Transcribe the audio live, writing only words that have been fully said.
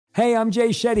Hey, I'm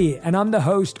Jay Shetty, and I'm the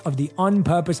host of the On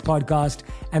Purpose podcast,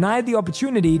 and I had the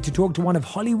opportunity to talk to one of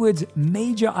Hollywood's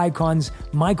major icons,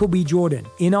 Michael B. Jordan.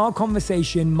 In our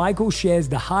conversation, Michael shares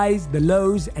the highs, the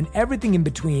lows, and everything in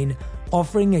between,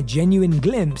 offering a genuine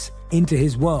glimpse into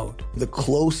his world. The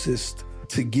closest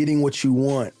to getting what you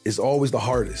want is always the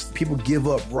hardest. People give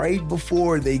up right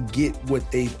before they get what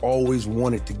they've always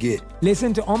wanted to get.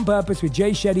 Listen to On Purpose with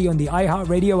Jay Shetty on the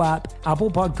iHeartRadio app,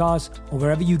 Apple Podcasts, or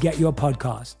wherever you get your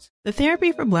podcasts. The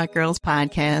Therapy for Black Girls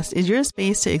podcast is your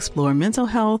space to explore mental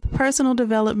health, personal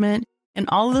development, and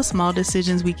all of the small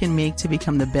decisions we can make to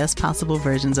become the best possible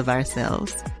versions of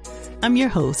ourselves. I'm your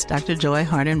host, Dr. Joy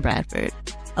Harden Bradford,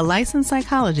 a licensed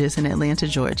psychologist in Atlanta,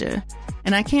 Georgia,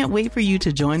 and I can't wait for you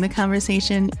to join the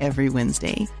conversation every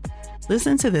Wednesday.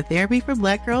 Listen to the Therapy for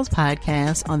Black Girls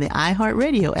podcast on the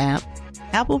iHeartRadio app,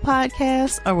 Apple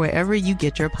Podcasts, or wherever you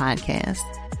get your podcasts.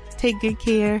 Take good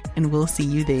care, and we'll see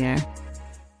you there.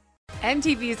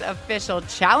 MTV's official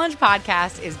Challenge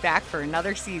podcast is back for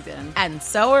another season. And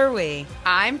so are we.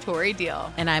 I'm Tori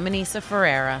Deal. And I'm Anissa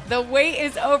Ferreira. The wait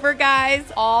is over,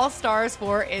 guys. All Stars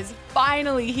 4 is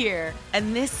finally here.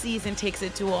 And this season takes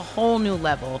it to a whole new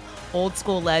level. Old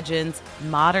school legends,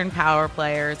 modern power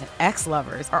players, and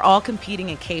ex-lovers are all competing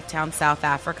in Cape Town, South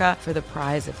Africa for the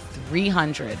prize of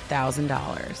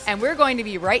 $300,000. And we're going to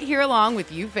be right here along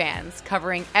with you fans,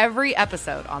 covering every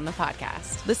episode on the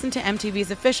podcast. Listen to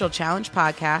MTV's official Challenge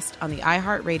podcast on the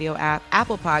iHeartRadio app,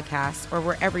 Apple Podcasts, or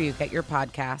wherever you get your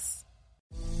podcasts.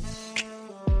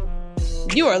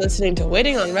 You are listening to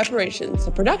Waiting on Reparations,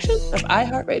 a production of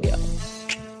iHeartRadio.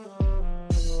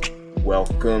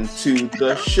 Welcome to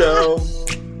the show,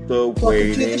 the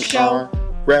Waiting on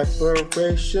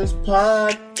Reparations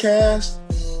podcast.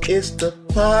 It's the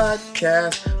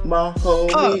podcast, my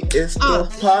homie. It's the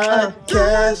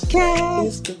podcast.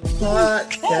 It's the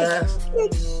podcast.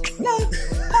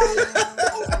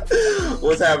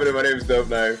 What's happening? My name is Dope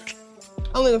Knife.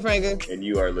 I'm Lila Franklin. And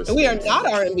you are listening. We are not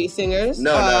R&B singers.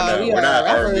 No. We're not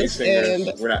R&B singers.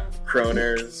 And we're not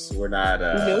croners. We're not.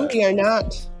 No, we are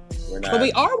not. We're not. But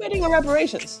we are waiting on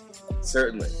reparations.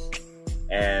 Certainly.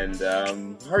 And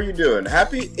how are you doing?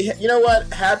 Happy? You know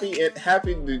what? Happy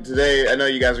today. I know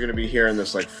you guys are going to be hearing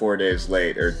this like 4 days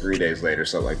late or 3 days late or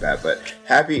something like that. But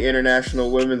happy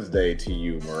International Women's Day to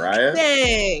you, Mariah.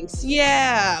 Thanks.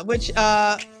 Yeah. Which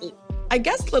I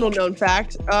guess little known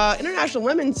fact. International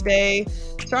Women's Day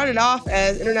started off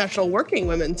as International Working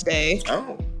Women's Day.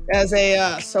 Oh. As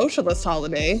a socialist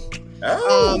holiday.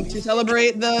 Oh. To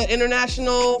celebrate the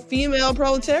international female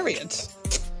proletariat.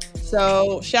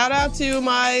 So shout out to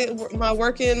my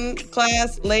working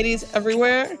class ladies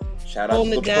everywhere. Shout out to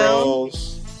the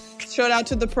pros. Shout out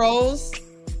to the pros,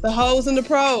 the hoes and the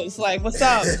pros. Like, what's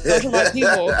up? Those are my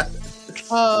people.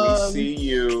 We see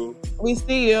you.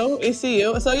 We see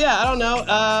you. So yeah, I don't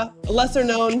know. Lesser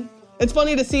known. It's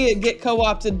funny to see it get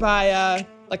co-opted by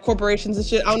like corporations and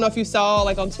shit. I don't know if you saw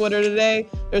like on Twitter today.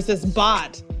 There's this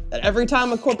bot that every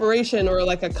time a corporation or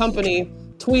like a company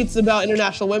tweets about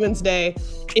International Women's Day,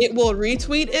 it will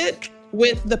retweet it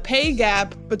with the pay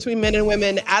gap between men and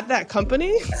women at that company.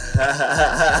 And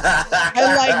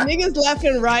like niggas left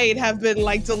and right have been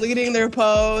like deleting their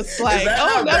posts. Like,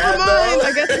 oh, never mind.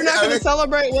 I guess we're not going to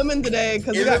celebrate women today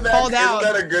because we got called out.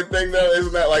 Isn't that a good thing though?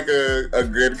 Isn't that like a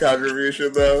good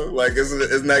contribution though? Like,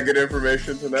 isn't that good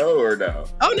information to know or no?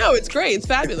 Oh no, it's great. It's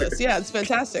fabulous. Yeah, it's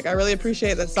fantastic. I really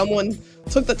appreciate that someone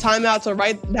took the time out to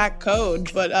write that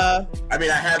code. But I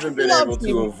mean, I haven't been able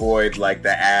to avoid like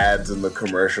the ads and the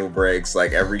commercial breaks.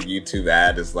 Like every YouTube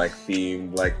ad is like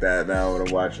themed like that now when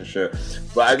I'm watching shit.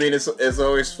 But I mean, it's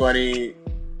always funny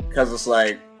because it's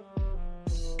like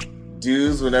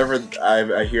dudes. Whenever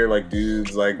I hear like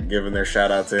dudes like giving their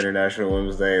shout out to International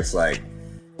Women's Day, it's like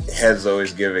heads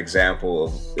always give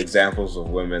examples of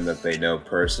women that they know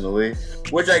personally,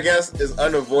 which I guess is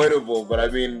unavoidable. But I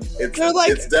mean,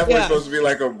 it's definitely supposed to be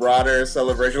like a broader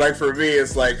celebration. Like for me,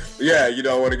 it's like, yeah, you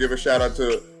know, I want to give a shout out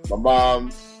to my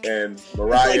mom and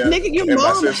Mariah. Like, nigga, your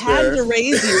mom had to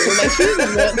raise you. Like, she's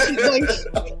like,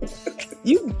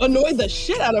 you annoyed the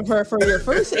shit out of her for your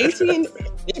first 18,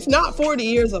 if not 40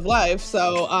 years of life.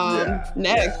 So,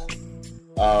 next.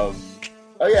 Yeah.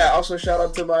 Oh yeah, also shout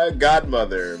out to my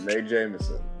godmother, Mae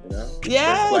Jameson, you know?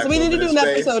 Yes, we need to do an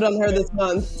episode on her this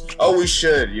month. Oh, we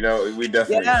should, you know, we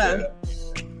definitely should.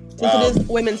 Since it is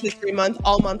Women's History Month,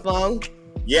 all month long.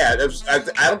 Yeah, I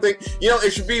don't think, you know,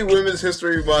 it should be Women's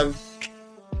History Month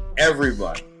every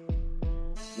month.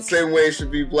 The same way it should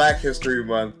be Black History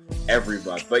Month every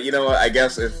month. But you know what, I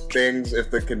guess if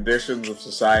the conditions of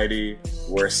society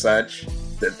were such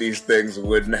that these things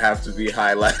wouldn't have to be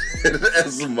highlighted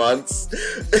as months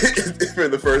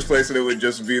in the first place, and it would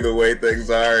just be the way things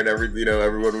are, and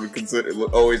everyone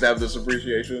would always have this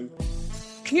appreciation.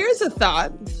 Here's a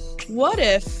thought. What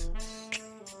if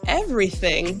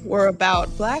everything were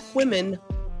about Black women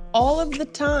all of the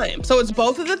time? So it's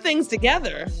both of the things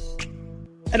together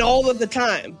and all of the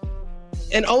time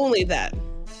and only that.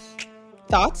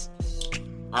 Thoughts?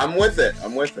 I'm with it.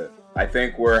 I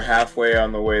think we're halfway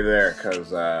on the way there,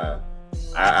 because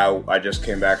I just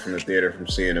came back from the theater from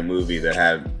seeing a movie that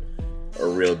had a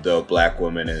real dope Black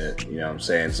woman in it. You know what I'm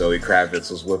saying? Zoe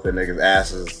Kravitz was whipping niggas'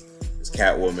 asses as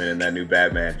Catwoman in that new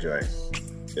Batman joint.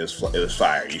 It was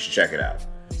fire. You should check it out.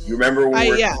 You remember when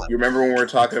we were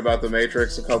talking about The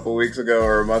Matrix a couple weeks ago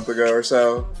or a month ago or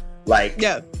so?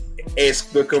 It's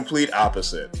the complete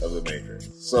opposite of The Matrix.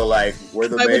 So where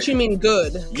the Matrix... What you mean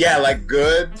good? Yeah,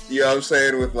 good. You know what I'm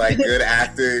saying? With good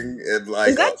acting and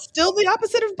Is that still the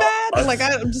opposite of bad?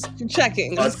 I'm just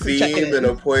checking. A theme and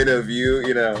a point of view.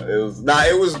 You know,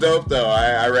 it was dope though.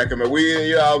 I recommend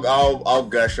I'll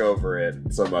gush over it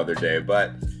some other day.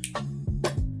 But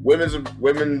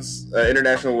Women's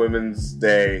International Women's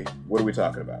Day. What are we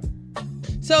talking about?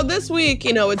 So this week,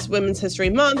 it's Women's History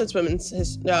Month. It's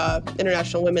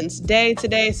International Women's Day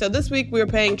today. So this week we were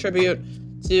paying tribute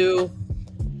to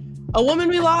a woman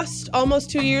we lost almost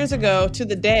 2 years ago to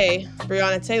the day,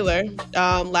 Breonna Taylor.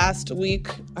 Last week,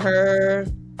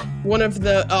 one of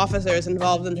the officers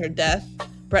involved in her death,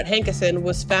 Brett Hankison,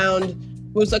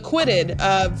 was acquitted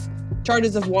of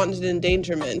charges of wanton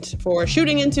endangerment for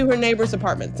shooting into her neighbor's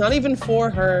apartment. It's not even for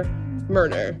her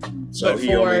murder. So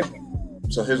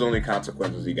his only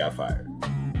consequence is he got fired.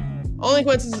 Only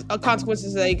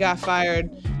consequences that he got fired.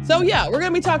 So yeah, we're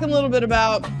going to be talking a little bit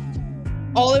about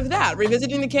all of that,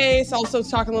 revisiting the case, also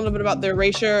talking a little bit about the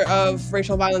erasure of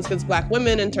racial violence against Black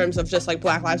women in terms of just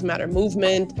Black Lives Matter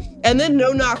movement, and then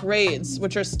no-knock raids,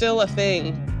 which are still a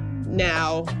thing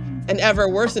now, an ever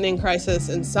worsening crisis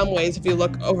in some ways if you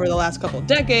look over the last couple of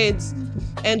decades,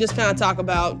 and just kind of talk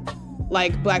about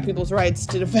Black people's rights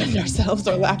to defend ourselves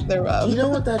or lack thereof. You know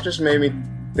what that just made me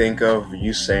think of,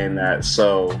 you saying that?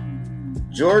 So,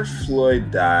 George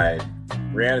Floyd died,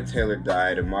 Breonna Taylor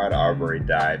died, Ahmaud Arbery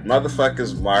died.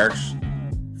 Motherfuckers marched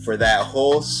for that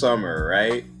whole summer,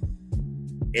 right?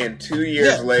 And 2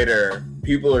 years later,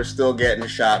 people are still getting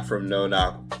shot from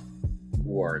no-knock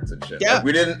warrants and shit. Yeah.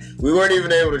 We weren't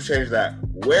even able to change that.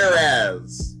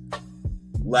 Whereas,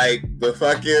 the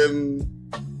fucking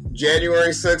January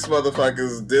 6th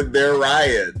motherfuckers did their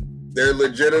riot, their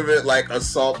legitimate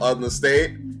assault on the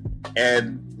state,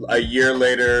 and a year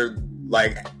later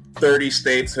 30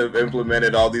 states have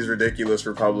implemented all these ridiculous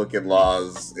Republican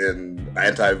laws in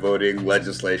anti-voting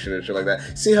legislation and shit like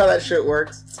that. See how that shit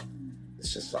works?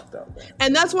 It's just fucked up, man.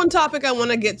 And that's one topic I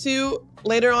want to get to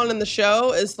later on in the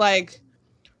show is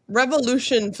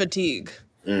revolution fatigue.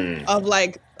 Of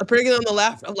particularly on the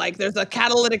left, of there's a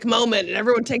catalytic moment and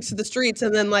everyone takes to the streets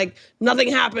and then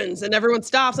nothing happens and everyone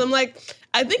stops. I'm I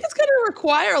think it's going to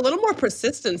require a little more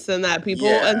persistence than that, people.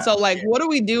 Yeah. And so what do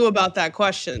we do about that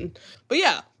question? But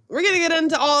yeah, we're going to get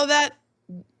into all of that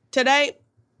today.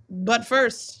 But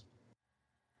first,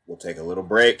 we'll take a little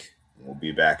break. We'll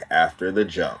be back after the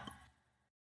jump.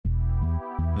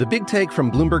 The Big Take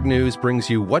from Bloomberg News brings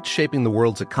you what's shaping the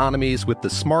world's economies with the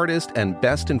smartest and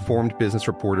best-informed business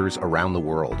reporters around the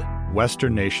world.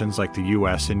 Western nations like the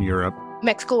U.S. and Europe.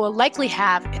 Mexico will likely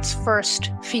have its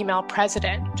first female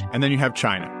president. And then you have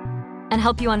China. And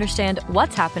help you understand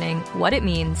what's happening, what it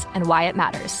means, and why it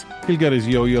matters. He'll get his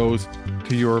yo-yos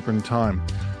to Europe in time.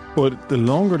 But the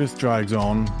longer this drags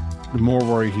on, the more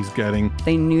worry he's getting.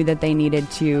 They knew that they needed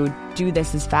to do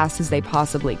this as fast as they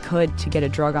possibly could to get a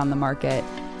drug on the market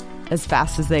as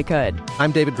fast as they could.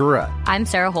 I'm David Gura. I'm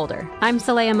Sarah Holder. I'm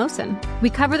Saleha Mohsen. We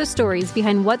cover the stories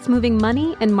behind what's moving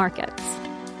money and markets.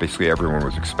 Basically, everyone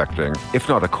was expecting, if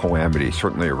not a calamity,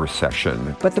 certainly a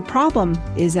recession. But the problem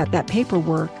is that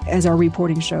paperwork, as our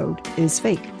reporting showed, is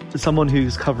fake. As someone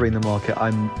who's covering the market,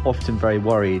 I'm often very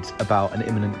worried about an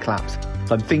imminent collapse.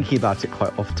 So I'm thinking about it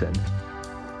quite often.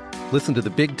 Listen to The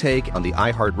Big Take on the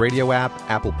iHeartRadio app,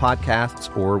 Apple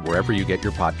Podcasts, or wherever you get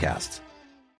your podcasts.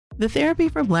 The Therapy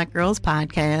for Black Girls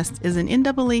podcast is an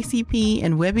NAACP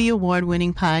and Webby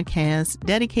Award-winning podcast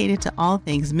dedicated to all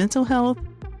things mental health,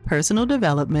 personal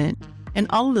development, and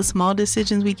all of the small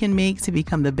decisions we can make to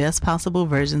become the best possible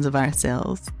versions of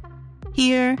ourselves.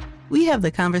 Here, we have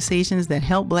the conversations that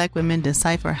help Black women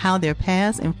decipher how their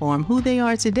past inform who they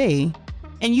are today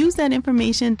and use that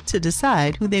information to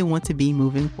decide who they want to be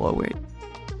moving forward.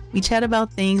 We chat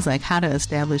about things like how to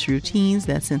establish routines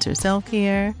that center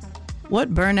self-care,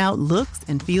 what burnout looks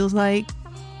and feels like,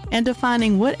 and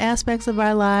defining what aspects of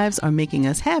our lives are making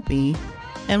us happy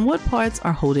and what parts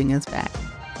are holding us back.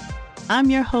 I'm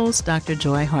your host, Dr.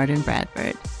 Joy Harden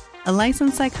Bradford, a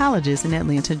licensed psychologist in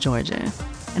Atlanta, Georgia,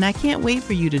 and I can't wait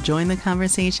for you to join the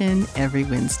conversation every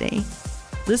Wednesday.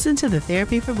 Listen to the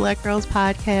Therapy for Black Girls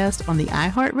podcast on the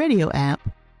iHeartRadio app,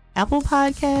 Apple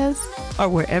Podcasts, or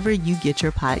wherever you get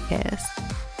your podcasts.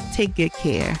 Take good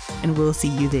care, and we'll see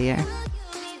you there.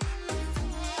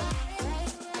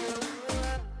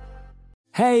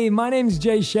 Hey, my name's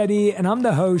Jay Shetty, and I'm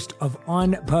the host of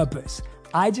On Purpose.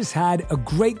 I just had a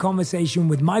great conversation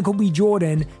with Michael B.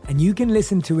 Jordan, and you can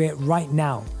listen to it right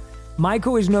now.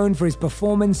 Michael is known for his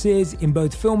performances in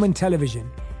both film and television.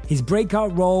 His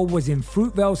breakout role was in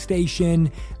Fruitvale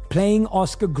Station, playing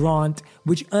Oscar Grant,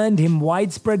 which earned him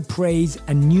widespread praise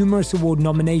and numerous award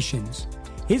nominations.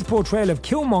 His portrayal of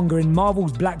Killmonger in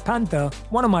Marvel's Black Panther,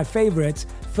 one of my favorites,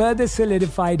 further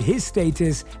solidified his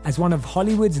status as one of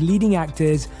Hollywood's leading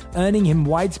actors, earning him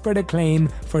widespread acclaim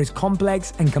for his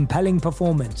complex and compelling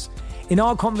performance. In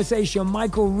our conversation,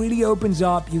 Michael really opens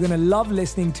up. You're going to love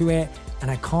listening to it,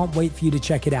 and I can't wait for you to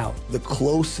check it out. The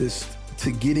closest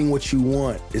to getting what you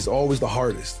want is always the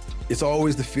hardest. It's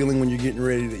always the feeling when you're getting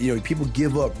ready to, people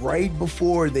give up right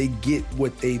before they get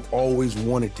what they've always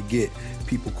wanted to get.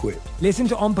 People quit. Listen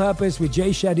to On Purpose with Jay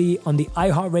Shetty on the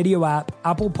iHeartRadio app,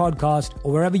 Apple Podcast,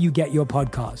 or wherever you get your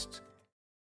podcasts.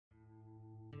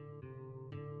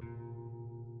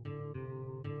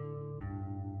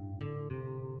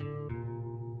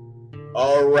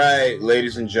 All right,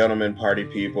 ladies and gentlemen, party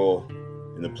people,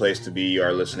 in the place to be, you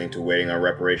are listening to Waiting on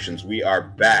Reparations. We are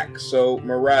back. So,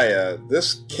 Mariah,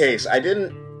 this case,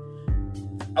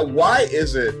 why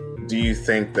is it, do you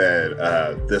think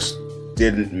that this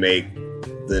didn't make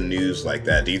the news like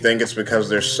that? Do you think it's because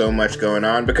there's so much going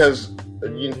on? Because,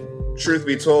 truth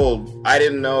be told, I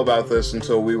didn't know about this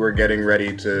until we were getting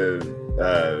ready to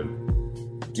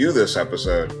do this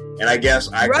episode. And I guess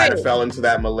I kind of fell into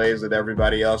that malaise that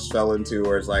everybody else fell into,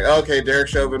 where it's like, okay, Derek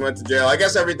Chauvin went to jail. I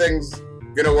guess everything's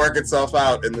going to work itself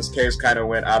out. And this case kind of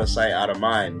went out of sight, out of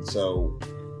mind. So,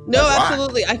 no,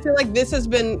 absolutely. I feel like this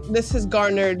has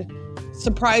garnered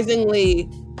surprisingly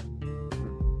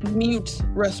mute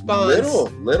response.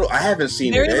 Little. I haven't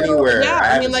seen it anywhere. Yeah, I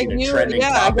haven't seen a trending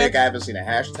topic. I haven't seen a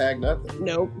hashtag, nothing.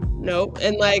 Nope.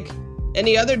 And like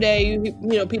any other day,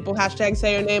 people hashtag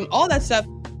say your name, all that stuff.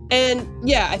 And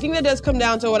yeah, I think that does come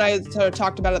down to what I sort of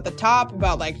talked about at the top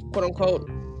about like, quote unquote,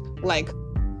 like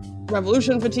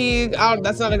revolution fatigue.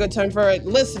 That's not a good term for it.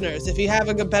 Listeners, if you have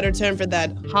a better term for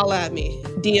that, holla at me.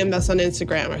 DM us on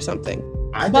Instagram or something.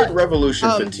 I think revolution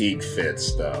fatigue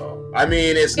fits though. I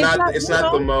mean, it's not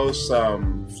the most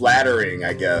flattering,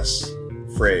 I guess,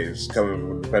 phrase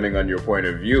depending on your point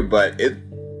of view, but it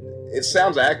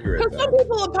sounds accurate. Because some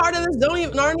people a part of this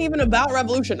aren't even about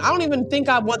revolution. I don't even think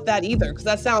I want that either, because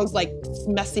that sounds like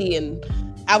messy and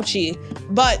ouchy.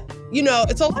 But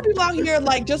it's a lot of people out here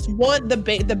like just want the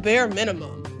bare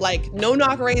minimum, like no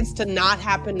knock raids to not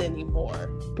happen anymore.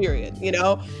 Period.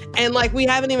 And like we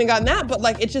haven't even gotten that, but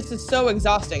like it just is so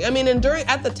exhausting. I mean, and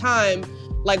at the time,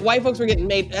 like white folks were getting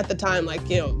made at the time, like,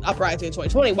 uprising in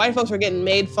 2020, white folks were getting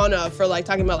made fun of for like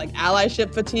talking about like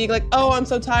allyship fatigue. Like, oh, I'm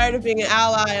so tired of being an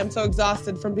ally. I'm so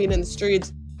exhausted from being in the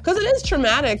streets. Because it is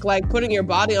traumatic, like putting your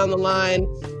body on the line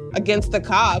against the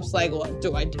cops. Like, well,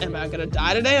 am I going to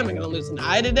die today? Am I going to lose an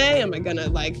eye today? Am I going to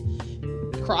like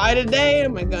cry today?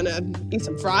 Am I going to eat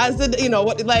some fries today?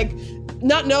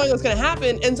 Not knowing what's going to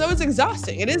happen. And so it's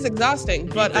exhausting. It is exhausting.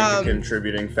 But a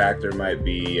contributing factor might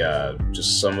be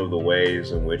just some of the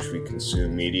ways in which we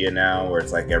consume media now, where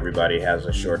it's like everybody has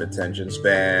a short attention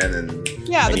span. And the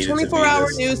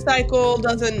 24-hour news cycle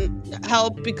doesn't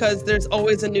help because there's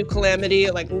always a new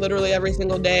calamity, like literally every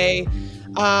single day.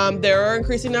 There are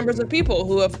increasing numbers of people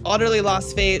who have utterly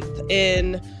lost faith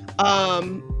in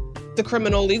the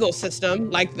criminal legal system.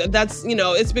 Like that's,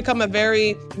 it's become a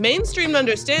very mainstream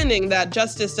understanding that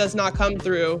justice does not come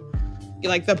through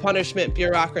like the punishment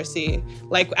bureaucracy.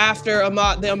 Like after the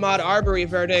Ahmaud Arbery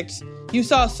verdict, you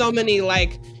saw so many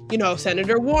like,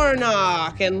 Senator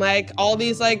Warnock and like all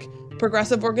these like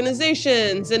progressive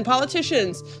organizations and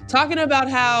politicians talking about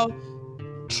how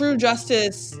true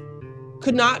justice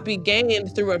could not be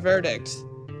gained through a verdict,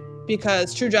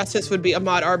 because true justice would be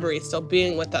Ahmaud Arbery still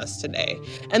being with us today.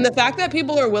 And the fact that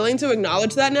people are willing to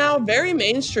acknowledge that now, very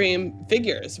mainstream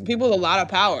figures, people with a lot of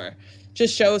power,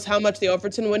 just shows how much the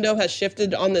Overton window has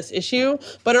shifted on this issue.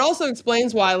 But it also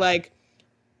explains why, like,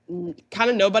 kind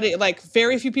of nobody, like,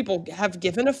 very few people have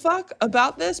given a fuck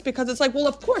about this, because it's like, well,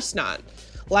 of course not.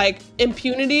 Like,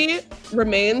 impunity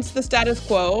remains the status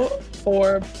quo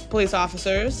for police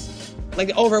officers. like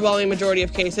the overwhelming majority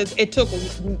of cases. It took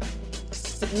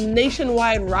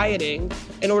nationwide rioting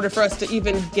in order for us to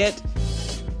even get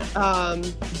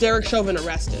Derek Chauvin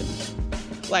arrested.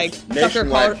 Like Tucker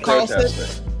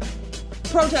Carlson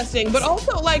protesting, but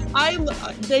also like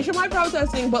nationwide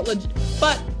protesting, but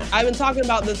I've been talking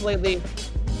about this lately.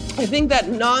 I think that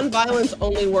nonviolence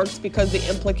only works because the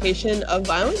implication of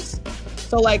violence.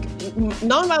 So like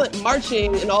nonviolent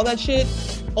marching and all that shit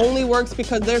only works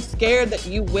because they're scared that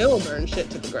you will burn shit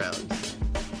to the ground.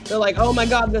 They're like, oh my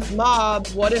God, this mob,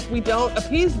 what if we don't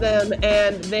appease them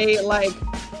and they like,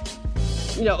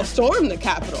 storm the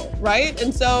Capitol, right?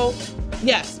 And so,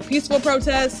 yes, peaceful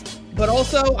protests, but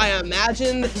also I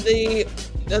imagine the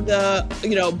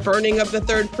burning of the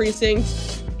 3rd precinct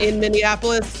in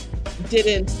Minneapolis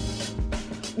didn't,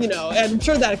 and I'm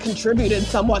sure that contributed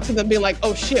somewhat to them being like,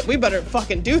 oh shit, we better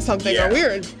fucking do something or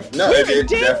we're in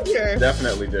danger.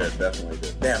 Definitely did.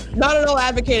 Damn. Not at all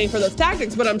advocating for those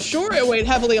tactics, but I'm sure it weighed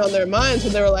heavily on their minds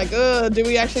when they were like, do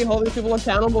we actually hold these people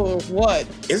accountable or what?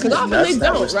 Because often they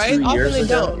don't, right? Often they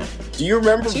don't. Do you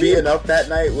remember being up that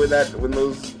night when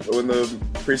the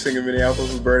precinct in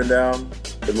Minneapolis was burning down?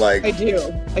 And like, I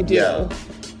do. Yeah.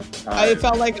 I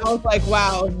felt like, I was like,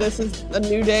 wow, this is a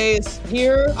new day is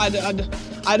here. I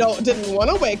didn't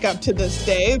want to wake up to this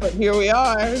day, but here we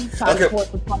are. Time to pour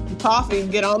some coffee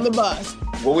and get on the bus.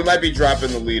 Well, we might be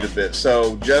dropping the lead a bit.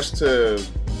 So just to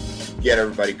get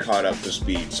everybody caught up to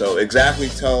speed. So exactly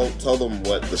tell them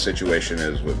what the situation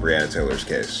is with Breonna Taylor's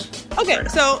case. Okay, right.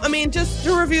 So, just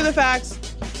to review the facts,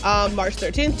 March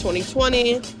 13th,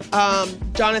 2020,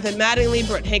 Jonathan Mattingly,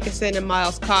 Brett Hankerson, and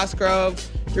Miles Cosgrove,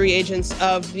 3 agents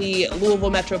of the Louisville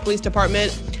Metro Police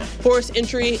Department, forced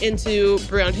entry into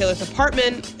Breonna Taylor's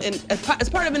apartment and as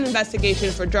part of an investigation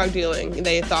for drug dealing.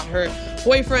 They thought her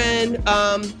boyfriend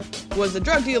was a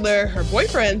drug dealer. Her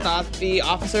boyfriend thought the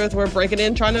officers were breaking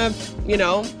in, trying to,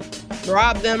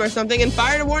 rob them or something, and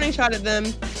fired a warning shot at them.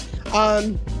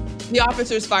 The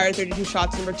officers fired 32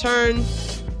 shots in return,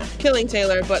 killing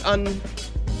Taylor, but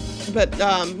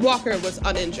Walker was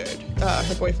uninjured,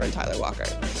 her boyfriend, Tyler Walker.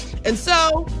 And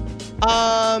so,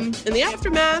 in the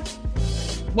aftermath,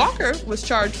 Walker was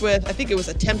charged with, I think it was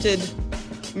attempted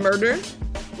murder,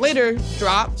 later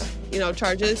dropped,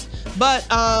 charges. But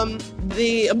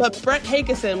Brett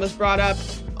Hankerson was brought up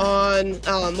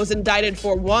was indicted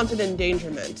for wanted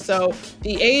endangerment. So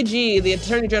the AG, the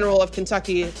Attorney General of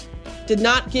Kentucky, did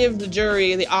not give the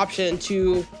jury the option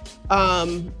to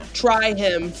try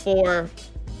him for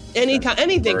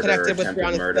anything connected with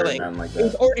Breonna's killing. It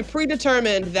was already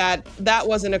predetermined that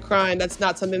wasn't a crime. That's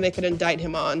not something they could indict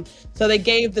him on. So they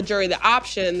gave the jury the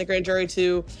option, the grand jury,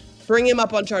 to bring him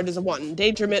up on charges of wanton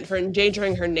endangerment for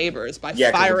endangering her neighbors by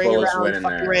firing around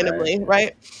fucking randomly,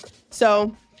 right?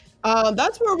 So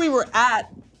that's where we were at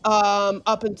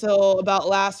up until about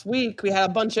last week. We had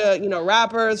a bunch of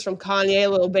rappers from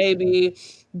Kanye, Lil Baby,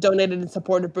 donated in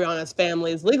support of Breonna's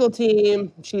family's legal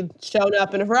team. She'd shown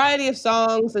up in a variety of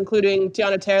songs, including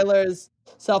Tiana Taylor's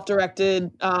self-directed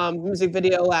music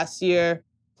video last year,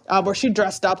 where she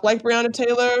dressed up like Breonna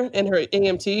Taylor in her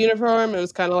EMT uniform. It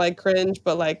was kind of like cringe,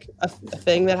 but like a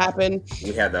thing that happened.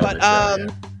 We had that on the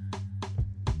show,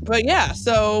 But yeah,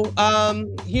 so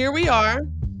here we are.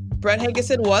 Brett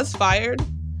Hankerson was fired.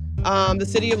 The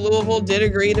city of Louisville did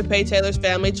agree to pay Taylor's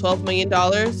family $12 million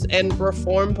and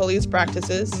reform police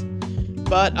practices.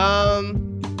 But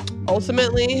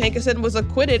ultimately, Hankerson was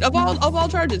acquitted of all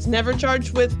charges, never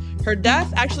charged with her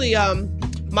death. Actually,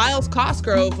 Miles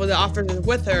Cosgrove was the officer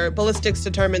with her. Ballistics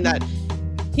determined that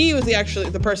he was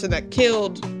the person that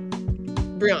killed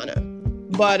Breonna.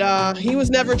 But he was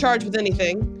never charged with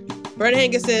anything. Brett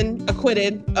Hankerson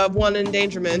acquitted of wanton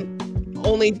endangerment.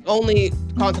 Only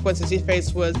consequences he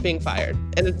faced was being fired.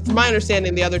 And from my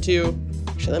understanding, the other two,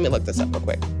 actually, let me look this up real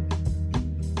quick.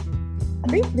 I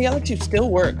think the other two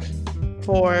still work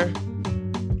for the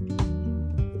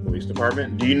police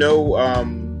department. Do you know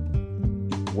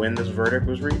when this verdict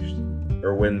was reached,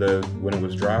 or when it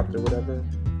was dropped, or whatever?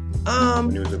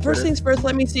 First things first,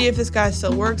 let me see if this guy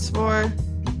still works for.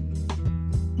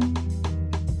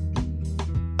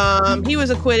 He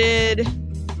was acquitted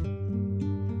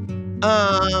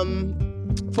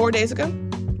 4 days ago.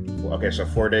 Okay, so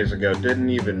 4 days ago. Didn't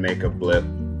even make a blip.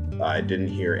 I didn't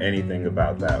hear anything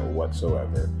about that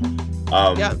whatsoever.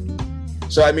 Yeah.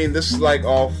 So I mean, this like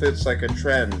all fits like a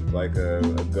trend, like a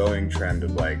going trend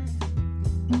of like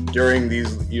during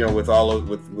these,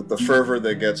 with the fervor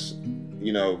that gets,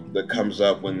 that comes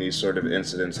up when these sort of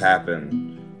incidents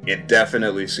happen. It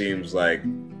definitely seems like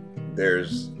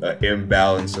there's an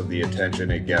imbalance of the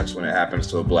attention it gets when it happens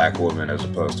to a black woman as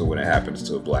opposed to when it happens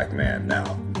to a black man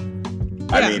now.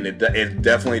 I mean, it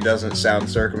definitely doesn't sound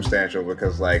circumstantial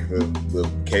because, like, the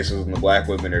cases in the black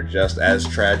women are just as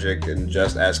tragic and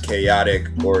just as chaotic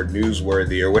or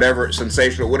newsworthy or whatever,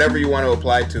 sensational, whatever you want to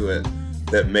apply to it,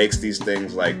 that makes these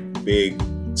things, like, big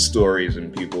stories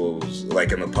in people's,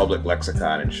 like, in the public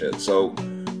lexicon and shit. So,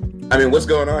 I mean, what's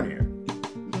going on here?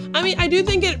 I mean, I do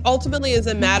think it ultimately is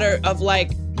a matter of,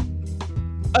 like,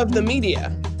 of the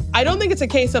media. I don't think it's a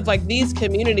case of like these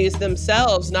communities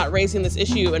themselves not raising this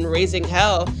issue and raising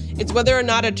hell. It's whether or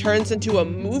not it turns into a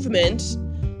movement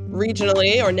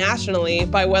regionally or nationally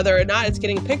by whether or not it's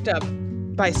getting picked up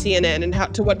by CNN and how,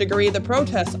 to what degree the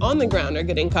protests on the ground are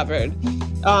getting covered.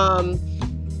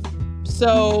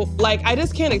 So like, I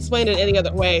just can't explain it any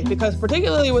other way, because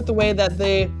particularly with the way that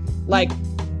the like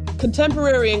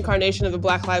contemporary incarnation of the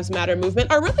Black Lives Matter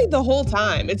movement are really the whole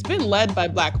time. It's been led by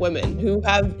Black women who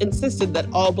have insisted that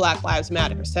all Black lives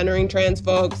matter, centering trans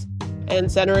folks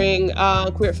and centering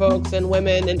queer folks and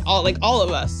women and all of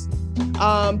us.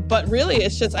 But really,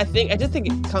 it's just, I just think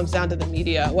it comes down to the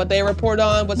media, what they report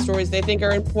on, what stories they think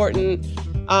are important,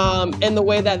 and the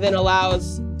way that then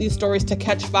allows these stories to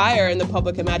catch fire in the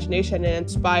public imagination and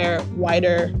inspire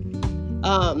wider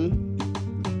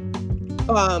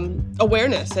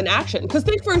awareness and action. Because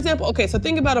think, for example,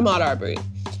 think about Ahmaud Arbery.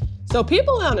 So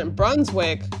people down in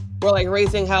Brunswick were like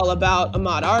raising hell about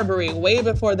Ahmaud Arbery way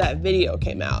before that video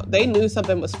came out. They knew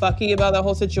something was fucky about the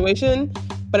whole situation,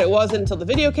 but it wasn't until the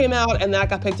video came out and that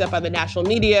got picked up by the national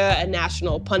media and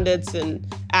national pundits and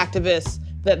activists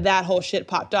that whole shit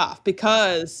popped off,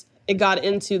 because it got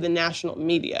into the national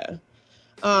media.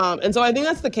 And so I think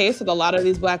that's the case with a lot of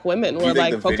these Black women, where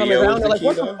like folks on the ground are like,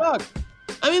 what the fuck?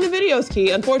 I mean, the video's key.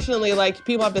 Unfortunately, like,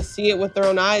 people have to see it with their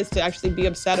own eyes to actually be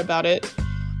upset about it.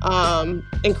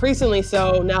 Increasingly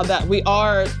so now that we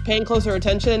are paying closer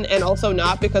attention, and also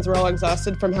not, because we're all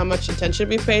exhausted from how much attention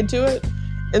we've paid to it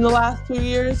in the last 2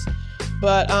 years.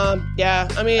 But yeah,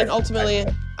 I mean, ultimately,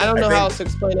 I don't know how else to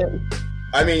explain it.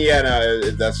 I mean, yeah, no,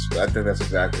 I think that's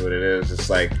exactly what it is.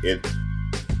 It's like,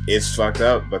 it's fucked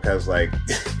up because, like,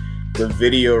 the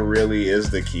video really is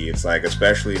the key. It's like,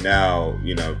 especially now,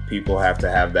 you know, people have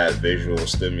to have that visual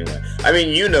stimulant. I mean,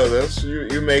 you know this.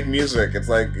 You make music. It's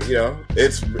like, you know,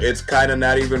 it's kind of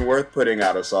not even worth putting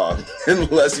out a song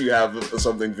unless you have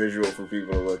something visual for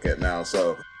people to look at now.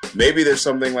 So maybe there's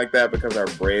something like that because our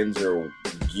brains are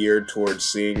geared towards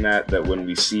seeing that when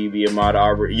we see the Ahmaud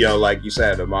Arbery, you know, like you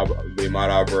said, the Ahmaud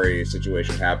Arbery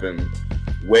situation happened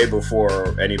way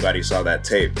before anybody saw that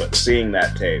tape. But seeing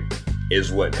that tape is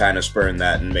what kind of spurned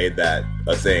that and made that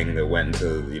a thing that went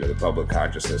into, you know, the public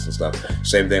consciousness and stuff.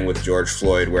 Same thing with George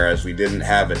Floyd, whereas we didn't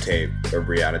have a tape of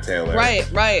Breonna Taylor.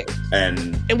 Right.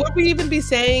 And would we even be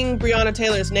saying Breonna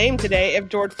Taylor's name today if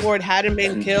George Floyd hadn't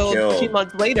been killed 2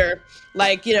 months later?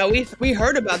 Like, you know, we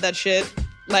heard about that shit.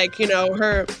 Like, you know,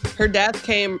 her death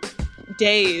came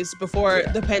days before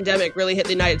the pandemic really hit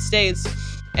the United States.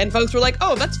 And folks were like,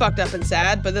 oh, that's fucked up and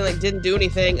sad, but then like didn't do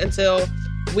anything until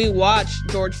we watched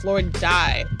George Floyd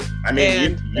die. I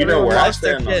mean, you know where I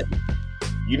stand on,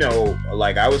 you know,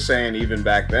 like I was saying even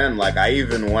back then, like I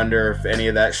even wonder if any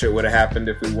of that shit would have happened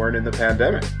if we weren't in the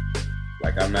pandemic.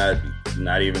 Like I'm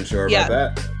not even sure about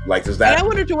that. Like, does that? And I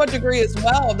wonder to what degree as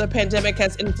well the pandemic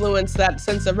has influenced that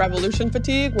sense of revolution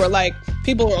fatigue, where like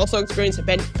people are also experiencing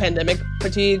pandemic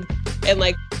fatigue, and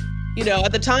like, you know,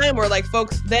 at the time where like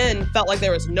folks then felt like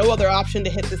there was no other option to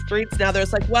hit the streets. Now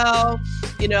there's like, well,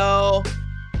 you know,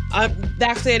 I'm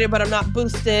vaccinated, but I'm not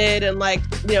boosted, and like,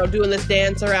 you know, doing this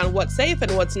dance around what's safe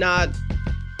and what's not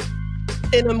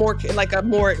in a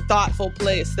more thoughtful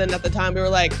place than at the time. We were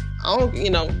like, oh, you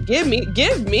know, give me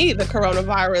the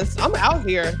coronavirus. I'm out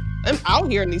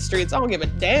here in these streets. I don't give a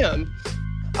damn.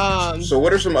 So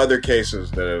what are some other cases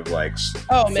that have like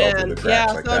fell through the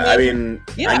cracks like that? I mean,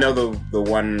 I know the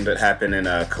one that happened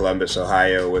in Columbus,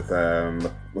 Ohio with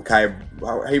Ma'Khia,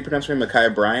 how you pronounce her name?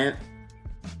 Ma'Khia Bryant?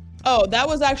 Oh, that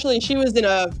was actually, she was in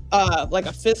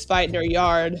a fist fight in her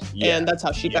yard, and that's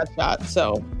how she got shot.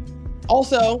 So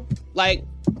also, like,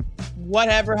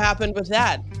 whatever happened with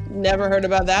that? Never heard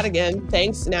about that again.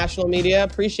 Thanks, national media.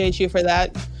 Appreciate you for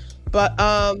that. But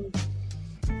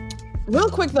real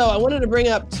quick though, I wanted to bring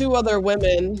up 2 other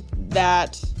women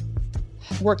that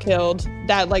were killed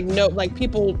that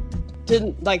people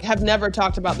didn't have never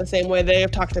talked about the same way they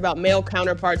have talked about male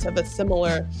counterparts of a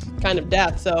similar kind of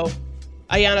death. So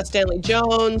Aiyana Stanley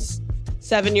Jones,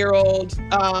 7-year-old,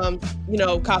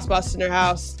 cops busted in her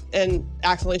house and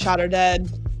accidentally shot her dead.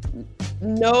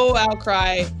 No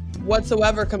outcry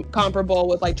whatsoever comparable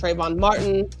with like Trayvon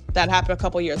Martin. That happened a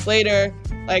couple years later.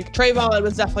 Like Trayvon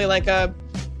was definitely like a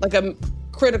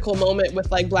critical moment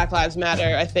with like Black Lives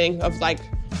Matter, I think, of like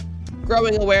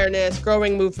growing awareness,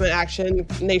 growing movement action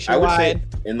nationwide. I would say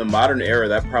in the modern era,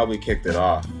 that probably kicked it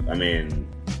off. I mean,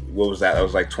 what was that? That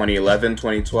was like 2011,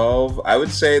 2012. I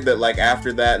would say that like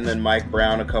after that, and then Mike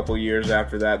Brown a couple years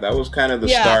after that, that was kind of the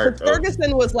start. Yeah,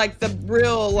 Ferguson was like the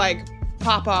real like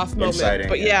pop-off moment.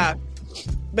 But yeah,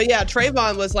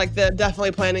 Trayvon was like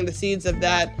definitely planting the seeds of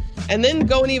that. And then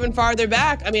going even farther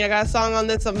back, I mean, I got a song on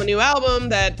this of my new album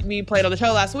that we played on the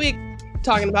show last week,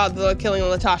 talking about the killing of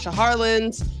Latasha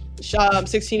Harlins,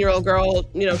 16-year-old girl,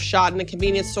 shot in a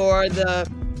convenience store. The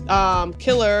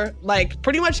killer like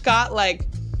pretty much got like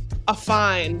a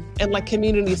fine and like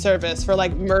community service for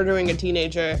like murdering a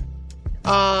teenager.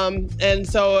 And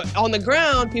so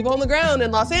people on the ground in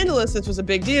Los Angeles, this was a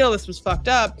big deal. This was fucked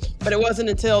up. But it wasn't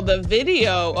until the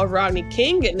video of Rodney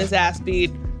King getting his ass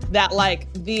beat that like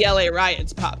the LA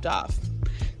riots popped off.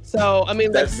 So, I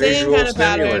mean, that like same kind of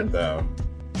pattern. Though.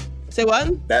 Say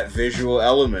what? That visual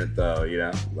element though,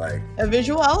 like a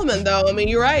visual element though. I mean,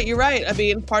 you're right. I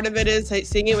mean, part of it is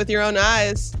seeing it with your own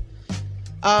eyes.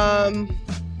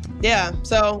 Yeah,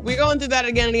 so we're going through that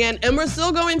again and again, and we're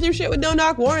still going through shit with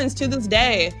no-knock warrants to this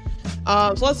day.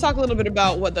 So let's talk a little bit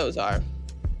about what those are.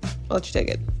 I'll let you take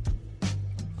it,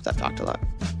 because I've talked a lot.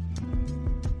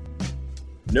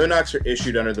 No-knocks are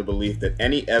issued under the belief that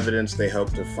any evidence they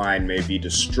hope to find may be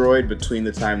destroyed between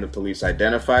the time the police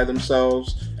identify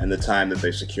themselves and the time that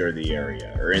they secure the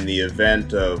area, or in the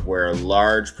event of where a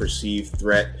large perceived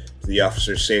threat to the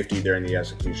officer's safety during the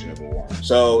execution of a warrant.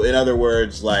 So, in other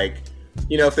words, like,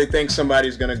 if they think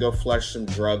somebody's going to go flush some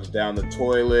drugs down the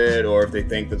toilet, or if they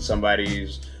think that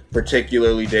somebody's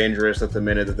particularly dangerous at the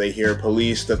minute that they hear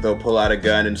police, that they'll pull out a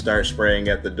gun and start spraying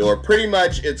at the door. Pretty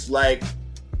much it's like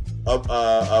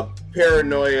a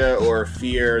paranoia or a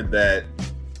fear that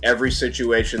every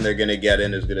situation they're going to get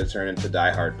in is going to turn into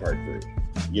Die Hard Part 3.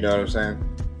 You know what I'm saying?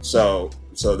 So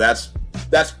that's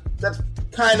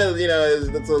kind of,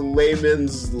 that's a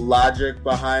layman's logic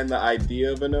behind the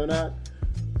idea of a no-knock.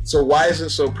 So why is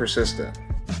it so persistent?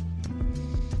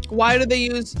 Why do they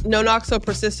use no-knock so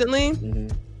persistently? Mm-hmm.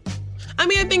 I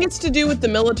mean, I think it's to do with the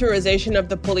militarization of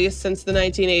the police since the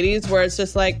 1980s, where it's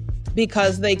just like,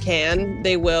 because they can,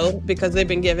 they will, because they've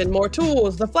been given more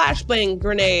tools, the flashbang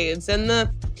grenades and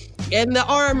the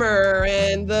armor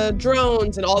and the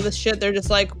drones and all this shit. They're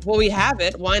just like, well, we have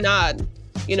it, why not?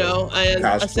 And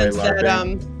a sense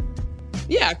LARPing.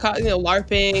 that,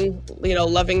 LARPing,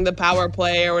 loving the power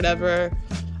play or whatever.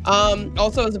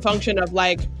 Also as a function of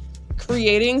like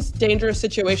creating dangerous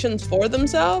situations for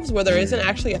themselves where there isn't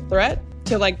actually a threat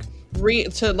to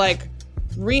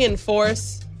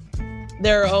reinforce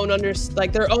their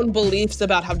own beliefs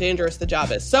about how dangerous the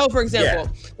job is. So for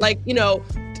example,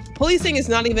 policing is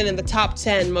not even in the top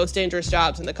 10 most dangerous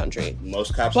jobs in the country.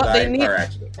 Most cops die in car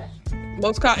accidents.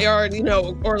 Most cops are,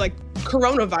 or like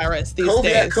coronavirus these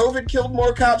days. Yeah, COVID killed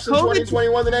more cops in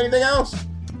 2021 than anything else.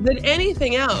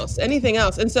 Anything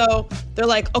else. And so they're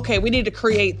like, okay, we need to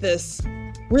create this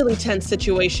really tense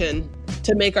situation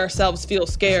to make ourselves feel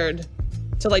scared,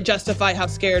 to like justify how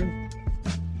scared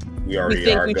we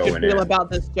think we should feel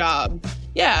about this job.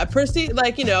 Yeah,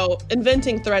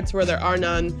 inventing threats where there are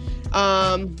none.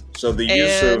 So the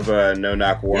use of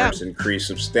no-knock warrants increased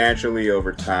substantially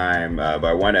over time.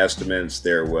 By one estimates,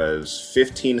 there was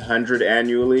 1,500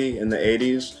 annually in the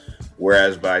 80s.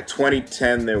 Whereas by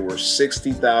 2010, there were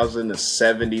 60,000 to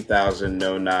 70,000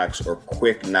 no-knocks or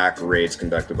quick knock raids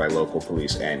conducted by local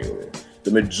police annually,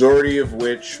 the majority of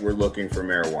which were looking for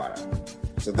marijuana.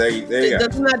 So there you go.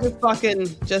 Doesn't that just fucking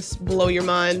just blow your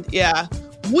mind? Yeah.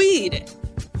 Weed.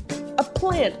 A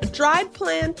plant. A dried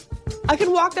plant. I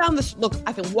can walk down the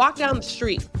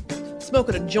street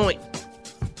smoking a joint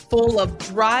full of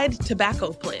dried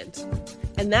tobacco plant.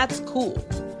 And that's cool.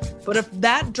 But if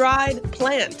that dried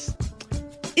plant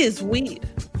is weed,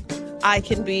 I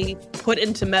can be put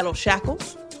into metal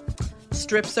shackles,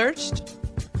 strip searched,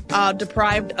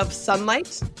 deprived of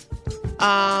sunlight,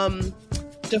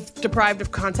 deprived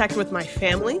of contact with my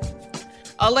family.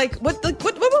 What are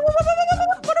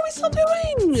we still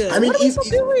doing? I mean, what are we still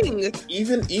doing?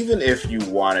 Even if you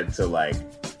wanted to,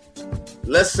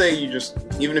 let's say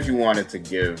even if you wanted to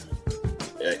give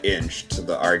an inch to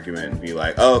the argument and be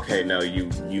like, oh, okay, no,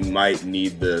 you might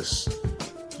need this,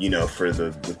 for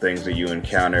the things that you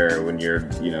encounter when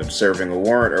you're, serving a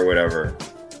warrant or whatever.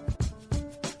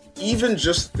 Even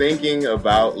just thinking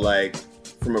about,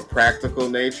 from a practical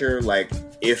nature,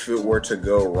 if it were to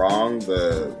go wrong,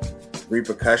 the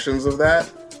repercussions of that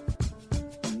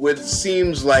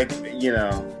seems like,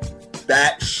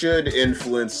 that should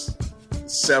influence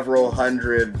several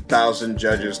 100,000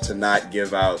 judges to not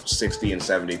give out 60 and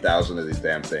 70,000 of these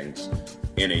damn things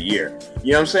in a year.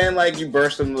 You know what I'm saying? Like, you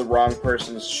burst into the wrong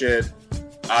person's shit.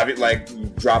 Like,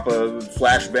 you drop a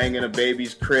flashbang in a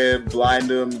baby's crib, blind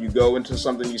them, you go into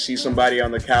something, you see somebody on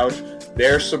the couch,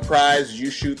 they're surprised, you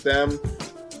shoot them.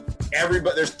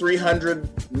 There's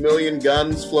 300 million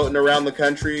guns floating around the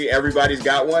country, everybody's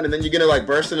got one, and then you're gonna, like,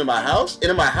 burst into my house?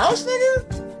 Into my house, nigga?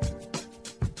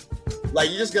 Like,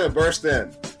 you're just gonna burst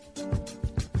in.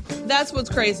 That's what's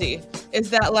crazy, is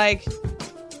that, like...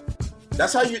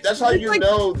 That's how you like,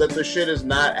 know that the shit is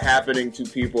not happening to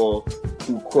people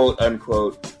who quote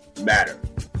unquote matter.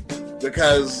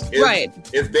 Because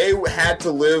if they had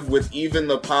to live with even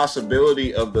the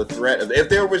possibility of the threat, if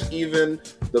there was even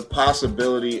the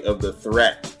possibility of the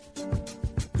threat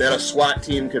that a SWAT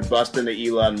team could bust into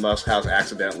Elon Musk's house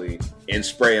accidentally and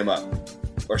spray him up,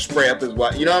 or spray up his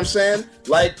wife, you know what I'm saying?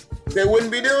 Like, they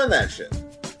wouldn't be doing that shit.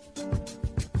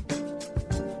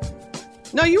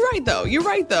 No, you're right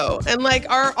though. And like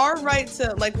our right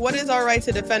to, like, what is our right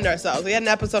to defend ourselves? We had an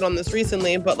episode on this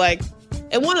recently, but like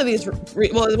in one of these,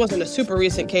 well, it wasn't a super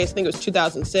recent case. I think it was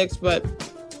 2006, but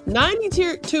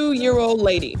 92-year-old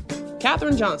lady,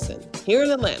 Katherine Johnson, here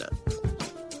in Atlanta,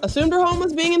 assumed her home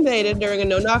was being invaded during a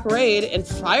no-knock raid and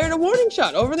fired a warning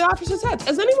shot over the officers' heads,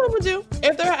 as anyone would do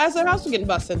if their house was getting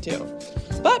busted into.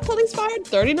 But police fired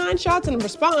 39 shots in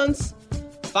response,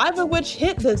 5 of which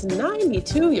hit this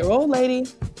 92-year-old lady.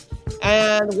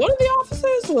 And one of the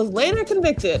officers was later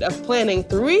convicted of planting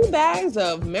 3 bags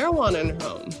of marijuana in her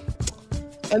home.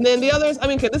 And then the others, I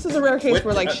mean, this is a rare case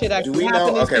where, like, shit actually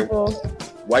happened to these people.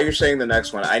 While you're saying the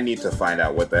next one, I need to find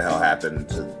out what the hell happened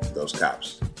to those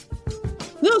cops.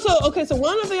 No, so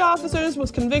one of the officers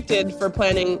was convicted for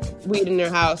planting weed in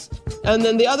their house. And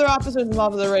then the other officers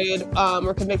involved in the raid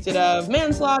were convicted of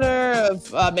manslaughter,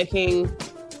 of making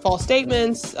false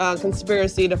statements,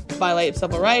 conspiracy to violate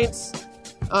civil rights,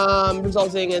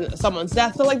 resulting in someone's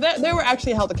death. So, like, they were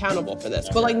actually held accountable for this.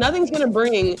 But, like, nothing's going to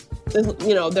bring this,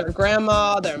 their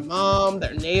grandma, their mom,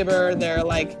 their neighbor, their,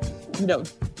 like,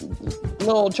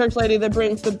 little church lady that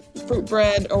brings the fruit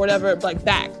bread or whatever, like,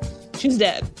 back. She's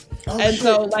dead. Oh, and shit.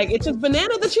 So, like, it's just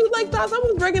banana that she, like, thought someone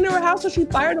was breaking into her house, so she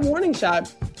fired a warning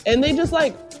shot. And they just,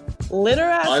 like, lit her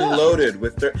ass unloaded up.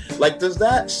 With their... Like, does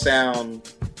that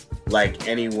sound like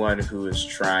anyone who is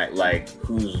trying, like,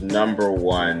 whose number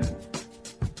one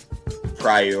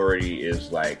priority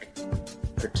is, like,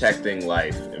 protecting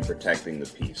life and protecting the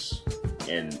peace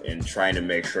and trying to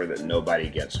make sure that nobody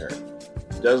gets hurt?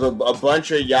 Does a bunch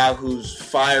of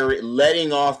yahoos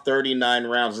letting off 39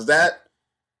 rounds, is that,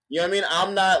 you know what I mean?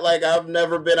 I'm not, like, I've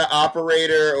never been an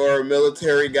operator or a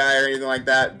military guy or anything like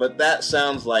that, but that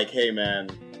sounds like, hey man,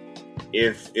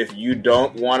 if you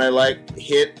don't want to, like,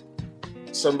 hit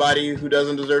somebody who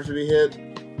doesn't deserve to be hit,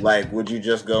 like, would you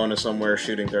just go into somewhere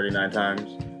shooting 39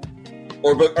 times?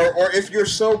 Or if you're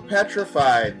so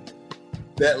petrified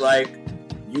that, like,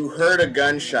 you heard a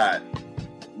gunshot,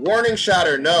 warning shot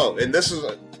or no, and this is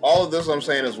all of this I'm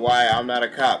saying is why I'm not a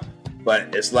cop,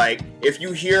 but it's like, if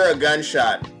you hear a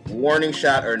gunshot, warning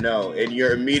shot or no, and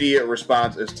your immediate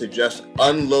response is to just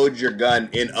unload your gun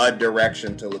in a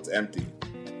direction till it's empty.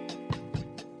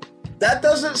 That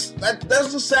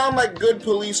doesn't sound like good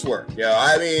police work. Yeah,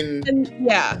 I mean...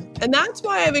 And that's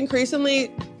why I've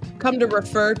increasingly come to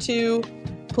refer to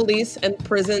police and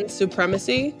prison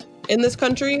supremacy in this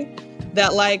country.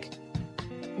 That, like,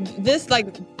 this,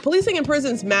 like, policing and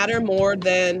prisons matter more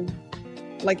than,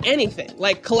 like, anything.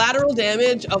 Like, collateral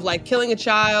damage of, like, killing a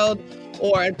child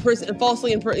or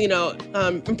falsely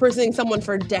imprisoning someone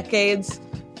for decades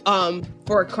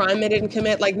for a crime they didn't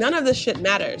commit. Like, none of this shit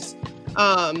matters.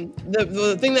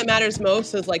 The thing that matters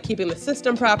most is, like, keeping the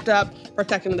system propped up,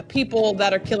 protecting the people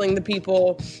that are killing the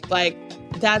people. Like,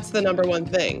 that's the number one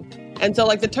thing. And so,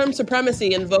 like, the term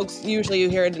supremacy invokes, usually you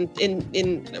hear it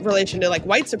in relation to, like,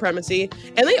 white supremacy,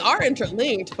 and they are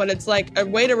interlinked, but it's like a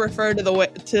way to refer to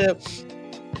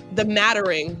the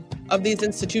mattering of these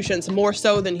institutions more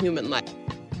so than human life.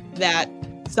 That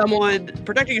someone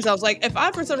protecting yourselves, like, if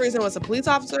I for some reason was a police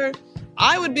officer,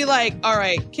 I would be like, all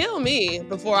right, kill me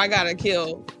before I gotta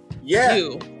kill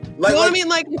you. Like, you know what I mean?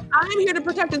 Like, I'm here to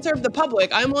protect and serve the public.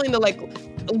 I'm willing to, like,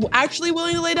 actually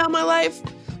willing to lay down my life.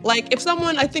 Like, if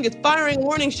someone, I think, is firing a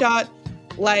warning shot,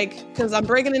 like, because I'm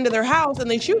breaking into their house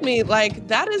and they shoot me, like,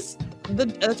 that's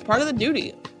part of the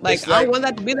duty. Like, I want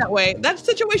that to be that way. That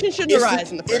situation shouldn't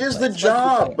arise in the first place. It is the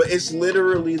job, but it's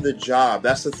literally the job.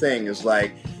 That's the thing, is,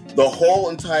 like, the whole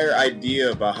entire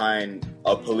idea behind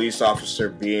a police officer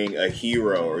being a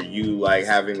hero, or you, like,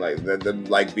 having, like,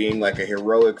 like, being, like, a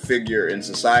heroic figure in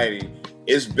society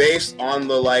is based on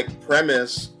the, like,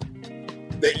 premise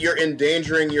that you're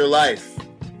endangering your life.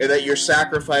 and that you're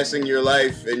sacrificing your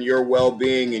life and your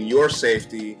well-being and your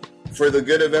safety for the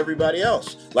good of everybody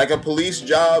else. Like a police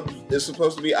job is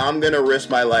supposed to be, I'm going to risk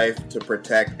my life to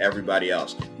protect everybody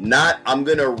else. Not, I'm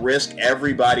going to risk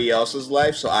everybody else's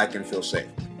life so I can feel safe.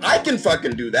 I can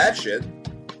fucking do that shit.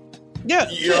 Yeah.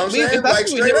 You know what I'm saying? Like,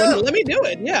 straight up. Let me do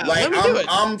it. Yeah. Like, let me do it.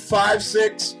 I'm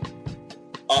 5'6",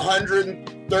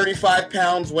 135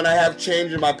 pounds when I have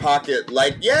change in my pocket.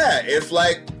 Like, yeah, if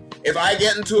I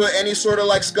get into any sort of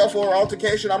like scuffle or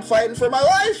altercation, I'm fighting for my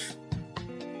life.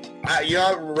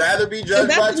 I'd rather be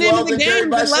judged by 12 than carried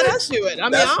by 6. Let us do it. I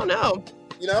mean, I don't know.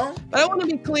 You know? But I want to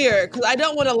be clear, because I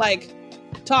don't want to, like,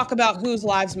 talk about whose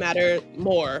lives matter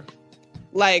more.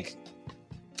 Like,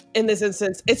 in this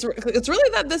instance, it's really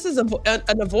that this is an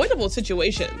avoidable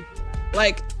situation.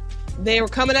 Like, they were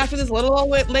coming after this little old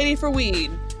lady for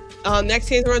weed. Next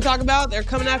case we're going to talk about, they're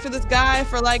coming after this guy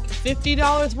for, like,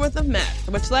 $50 worth of meth.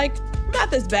 Which, like,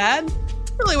 meth is bad.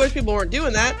 Really wish people weren't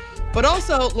doing that. But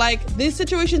also, like, these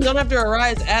situations don't have to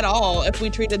arise at all if we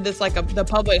treated this like the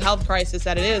public health crisis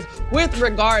that it is, with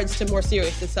regards to more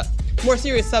serious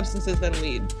substances than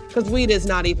weed, because weed is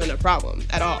not even a problem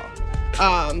at all.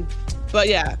 But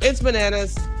yeah, it's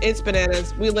bananas. It's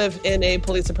bananas. We live in a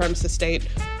police supremacist state.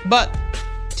 But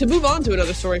to move on to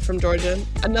another story from Georgia,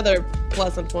 another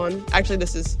pleasant one. Actually,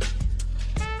 this is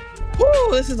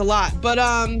a lot. But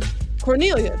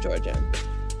Cornelia, Georgia.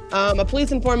 A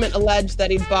police informant alleged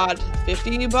that he bought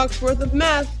 $50 worth of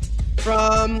meth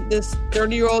from this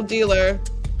 30-year-old dealer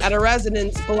at a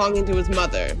residence belonging to his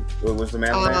mother. What was the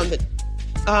man's name?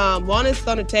 Juanis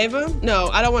Thonoteva. No,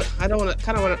 I don't want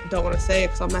to say it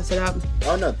because I'll mess it up.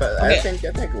 Oh no, okay. I think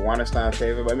Juanis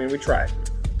Thonoteva. I mean, we tried.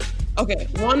 Okay,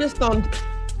 Juanis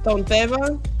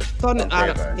Thonoteva.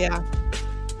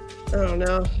 I don't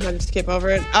know. I just skip over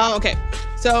it. Oh, okay.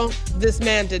 So this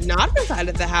man did not reside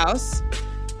at the house.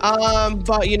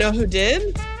 But you know who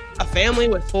did? A family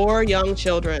with 4 young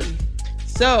children.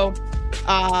 So,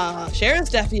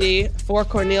 sheriff's deputy for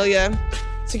Cornelia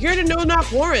secured a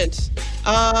no-knock warrant.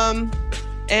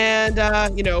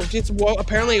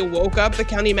 Apparently woke up the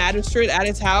county magistrate at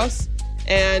his house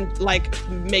and, like,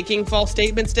 making false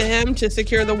statements to him to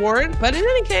secure the warrant. But in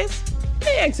any case,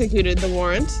 they executed the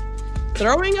warrant,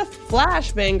 throwing a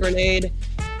flashbang grenade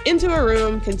into a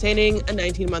room containing a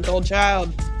 19-month-old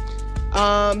child.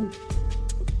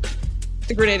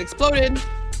 The grenade exploded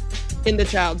in the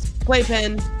child's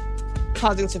playpen,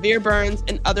 causing severe burns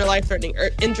and other life-threatening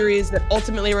injuries that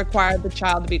ultimately required the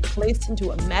child to be placed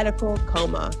into a medical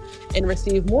coma and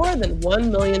receive more than $1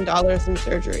 million in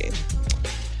surgery.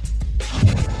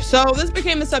 So this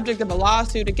became the subject of a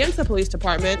lawsuit against the police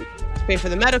department to pay for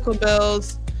the medical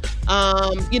bills.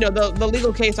 The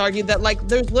legal case argued that, like,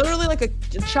 there's literally like a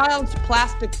child's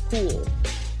plastic pool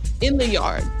in the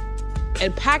yard,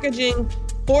 and packaging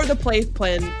for the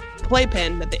playpen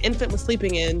that the infant was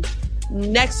sleeping in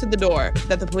next to the door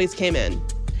that the police came in.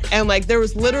 And, like, there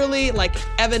was literally, like,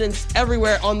 evidence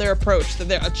everywhere on their approach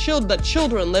that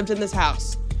children lived in this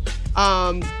house.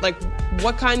 Like,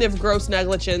 what kind of gross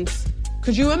negligence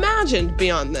could you imagine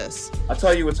beyond this? I'll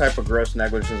tell you what type of gross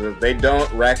negligence is. They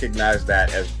don't recognize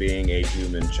that as being a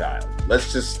human child.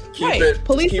 Let's just keep it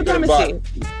police supremacy.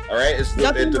 All right?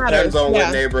 It depends on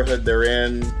what neighborhood they're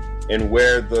in and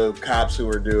where the cops who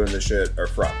are doing the shit are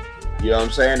from. You know what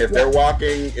I'm saying? If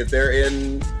they're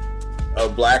in a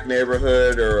black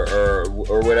neighborhood or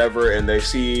whatever, and they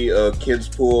see a kid's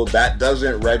pool, that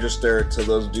doesn't register to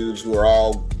those dudes who are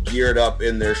all geared up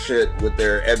in their shit with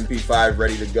their MP5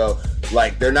 ready to go.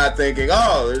 Like, they're not thinking,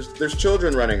 oh, there's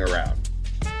children running around.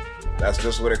 That's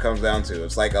just what it comes down to.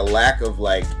 It's like a lack of,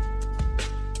 like,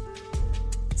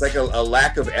 it's like a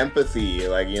lack of empathy,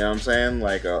 like, you know what I'm saying?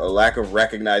 Like a lack of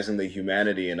recognizing the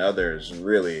humanity in others,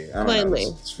 really. I don't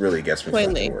know. This really gets me.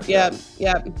 Plainly, yeah.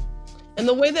 And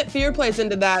the way that fear plays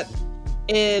into that,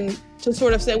 to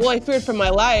sort of say, well, I feared for my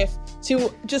life,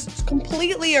 to just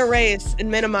completely erase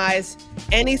and minimize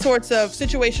any sorts of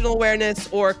situational awareness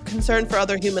or concern for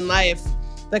other human life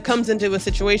that comes into a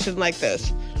situation like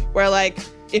this, where, like,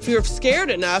 if you're scared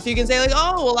enough, you can say, like,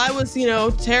 oh, well, I was,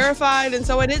 terrified, and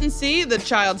so I didn't see the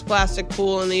child's plastic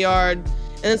pool in the yard.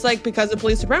 And it's like, because of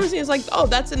police supremacy, it's like, oh,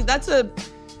 that's a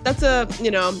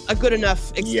good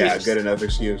enough excuse. Yeah, good enough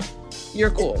excuse.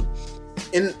 You're cool.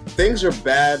 And things are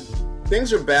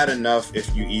bad enough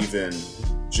if you even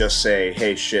just say,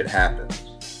 hey, shit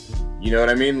happens. You know what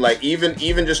I mean? Like, even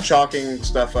just chalking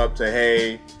stuff up to,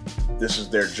 hey, this is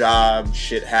their job,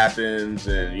 shit happens,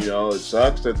 and, it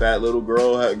sucks that little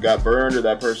girl got burned or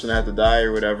that person had to die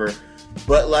or whatever.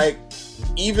 But, like,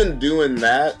 even doing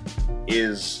that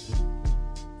is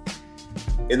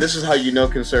and this is how you know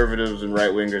conservatives and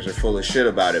right-wingers are full of shit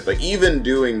about it, but even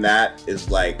doing that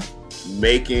is like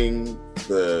making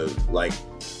the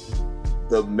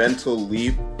mental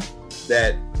leap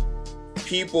that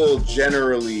people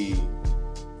generally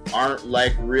aren't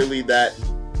like really that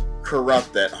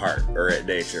corrupt at heart or at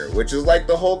nature, which is like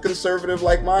the whole conservative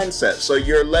like mindset. So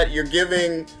you're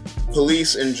giving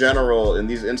police in general in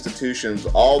these institutions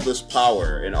all this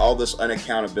power and all this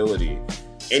unaccountability,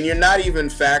 and you're not even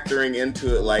factoring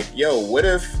into it like, yo, what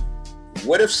if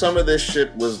some of this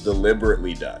shit was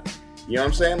deliberately done? You know what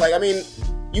I'm saying? Like, I mean,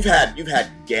 you've had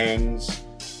gang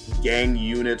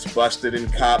units busted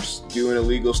and cops doing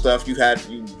illegal stuff. You had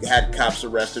cops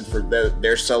arrested for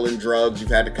they're selling drugs. You've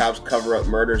had the cops cover up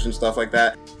murders and stuff like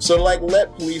that. So like,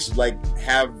 let police like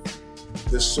have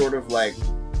this sort of like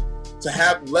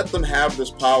let them have this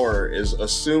power is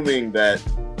assuming that,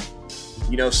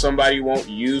 you know, somebody won't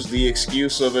use the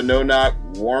excuse of a no-knock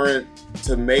warrant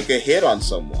to make a hit on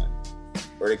someone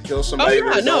or to kill somebody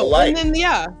they don't like. And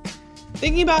then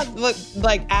thinking about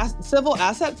civil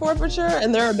asset forfeiture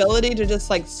and their ability to just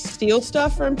like steal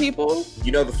stuff from people.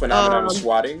 You know the phenomenon of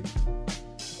swatting?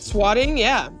 Swatting,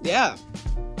 yeah.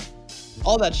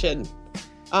 All that shit.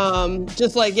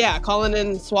 Just like, calling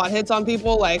in SWAT hits on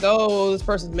people like, oh, this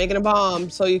person's making a bomb,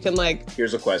 so you can like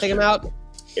here's a question. Take them out.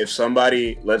 If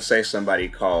let's say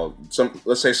somebody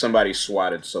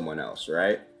swatted someone else,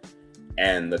 right?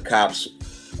 And the cops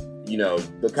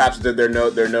did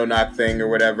their no-knock thing or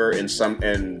whatever, and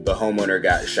the homeowner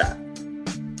got shot.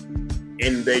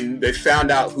 And they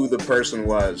found out who the person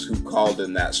was who called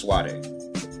in that swatting.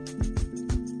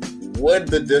 Would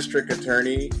the district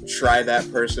attorney try that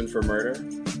person for murder?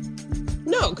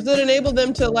 No, because it enabled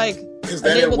them to like. Because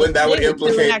then that would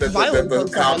implicate the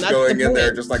cops going in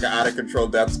there just like an out-of-control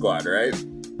death squad, right?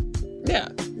 Yeah.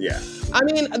 Yeah. I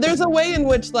mean, there's a way in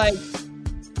which like.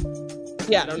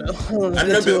 Yeah, I don't know.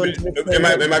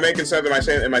 Am I making sense?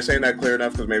 Am I saying that clear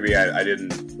enough? Because maybe I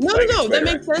didn't. No, that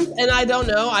makes sense. And I don't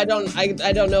know. I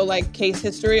don't know like case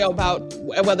history about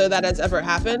whether that has ever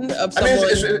happened. Of someone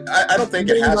I don't think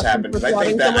it has happened.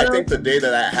 I think the day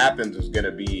that happens is going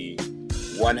to be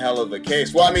one hell of a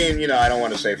case. Well, I mean, you know, I don't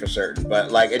want to say for certain,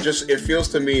 but like it feels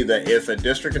to me that if a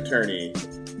district attorney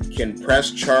can press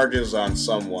charges on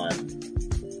someone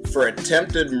for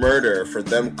attempted murder for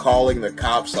them calling the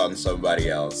cops on somebody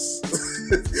else,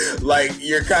 like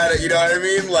you're kind of, you know what I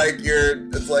mean? Like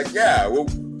it's like, yeah, well,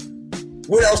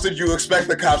 what else did you expect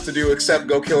the cops to do except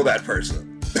go kill that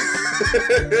person?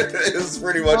 It's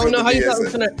pretty much. I don't know how you thought it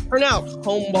was gonna turn out,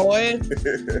 homeboy.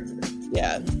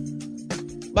 Yeah.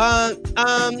 But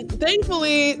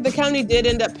thankfully, the county did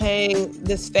end up paying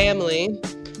this family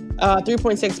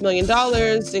 $3.6 million,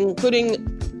 including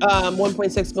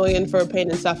 $1.6 million for pain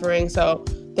and suffering. So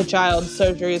the child's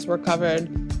surgeries were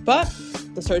covered, but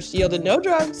the search yielded no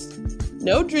drugs,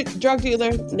 no drug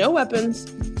dealer, no weapons,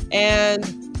 and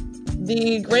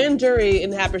the grand jury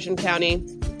in Habersham County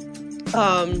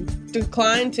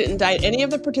declined to indict any of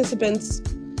the participants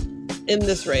in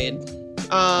this raid.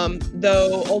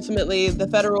 Though ultimately the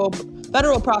federal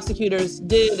prosecutors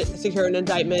did secure an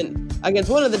indictment against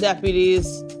one of the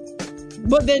deputies,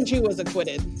 but then she was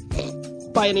acquitted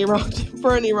for any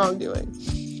wrongdoing.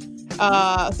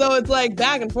 So it's like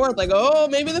back and forth, like, oh,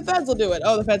 maybe the feds will do it.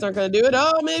 Oh, the feds aren't going to do it.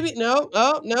 Oh, maybe no.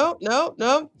 Oh, no.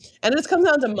 And it just comes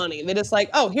down to money. They just like,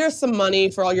 oh, here's some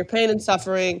money for all your pain and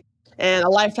suffering and a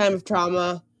lifetime of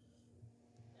trauma.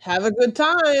 Have a good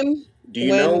time. Do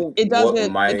you know it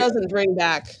doesn't bring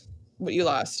back what you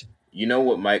lost? You know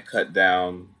what might cut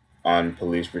down on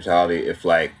police brutality if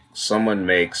like someone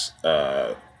makes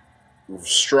a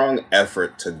strong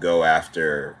effort to go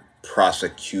after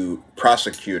prosecutor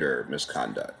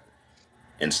misconduct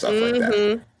and stuff like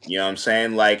that. You know what I'm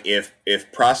saying? Like if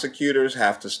prosecutors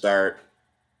have to start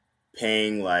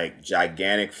paying like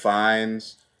gigantic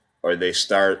fines, or they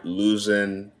start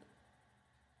losing,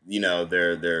 you know,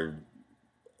 their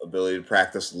ability to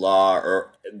practice law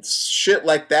or shit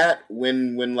like that,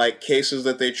 when like cases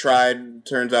that they tried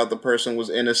turns out the person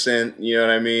was innocent, you know what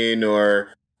I mean, or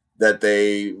that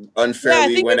they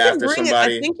unfairly went after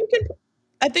somebody.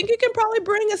 I think you can probably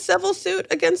bring a civil suit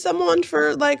against someone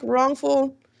for like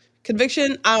wrongful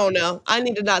conviction. I don't know. I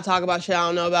need to not talk about shit I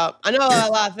don't know about. I know a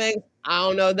lot of things. I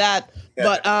don't know that.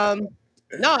 But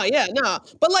no.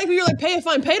 But like you're like pay a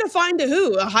fine. Pay a fine to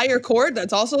who? A higher court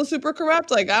that's also super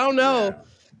corrupt? Like I don't know. Yeah.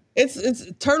 It's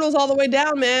turtles all the way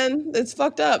down, man. It's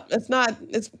fucked up. It's not.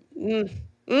 It's.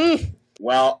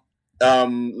 Well,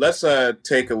 let's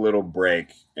take a little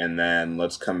break and then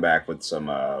let's come back with some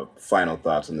final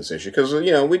thoughts on this issue, because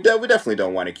you know we definitely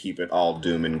don't want to keep it all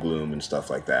doom and gloom and stuff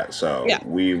like that. So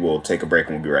we will take a break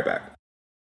and we'll be right back.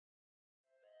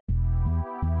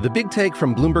 The Big Take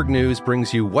from Bloomberg News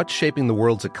brings you what's shaping the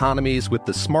world's economies with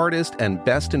the smartest and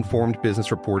best-informed business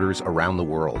reporters around the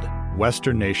world.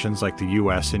 Western nations like the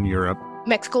U.S. and Europe.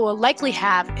 Mexico will likely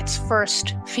have its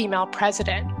first female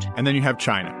president. And then you have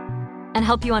China. And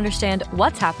help you understand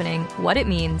what's happening, what it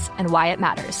means, and why it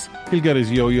matters. He'll get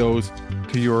his yo-yos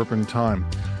to Europe in time.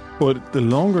 But the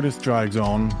longer this drags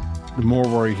on, the more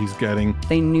worry he's getting.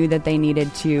 They knew that they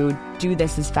needed to do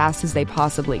this as fast as they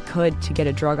possibly could to get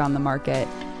a drug on the market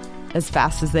as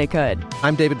fast as they could.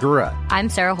 I'm David Gura. I'm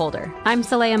Sarah Holder. I'm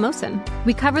Saleha Mohsen.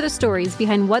 We cover the stories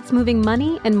behind what's moving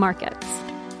money and markets.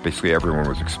 Basically, everyone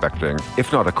was expecting,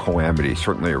 if not a calamity,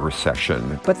 certainly a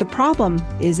recession. But the problem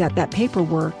is that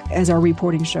paperwork, as our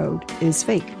reporting showed, is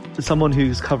fake. As someone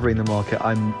who's covering the market,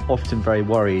 I'm often very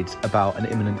worried about an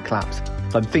imminent collapse.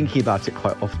 So I'm thinking about it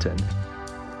quite often.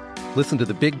 Listen to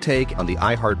The Big Take on the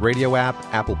iHeartRadio app,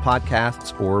 Apple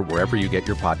Podcasts, or wherever you get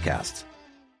your podcasts.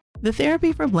 The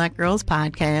Therapy for Black Girls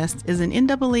podcast is an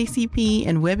NAACP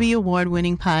and Webby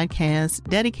Award-winning podcast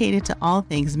dedicated to all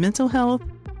things mental health,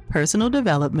 personal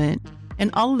development,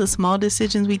 and all of the small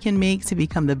decisions we can make to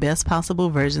become the best possible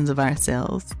versions of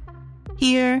ourselves.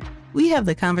 Here, we have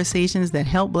the conversations that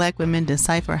help Black women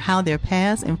decipher how their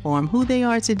past inform who they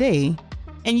are today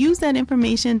and use that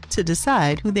information to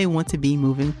decide who they want to be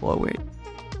moving forward.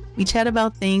 We chat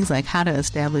about things like how to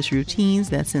establish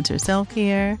routines that center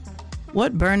self-care,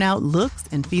 what burnout looks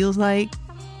and feels like,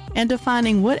 and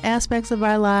defining what aspects of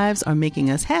our lives are making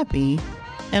us happy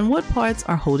and what parts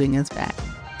are holding us back.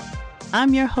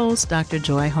 I'm your host, Dr.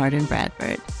 Joy Harden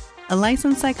Bradford, a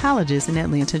licensed psychologist in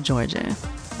Atlanta, Georgia,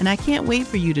 and I can't wait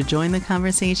for you to join the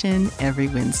conversation every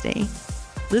Wednesday.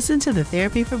 Listen to the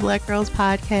Therapy for Black Girls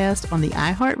podcast on the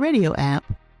iHeartRadio app,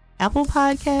 Apple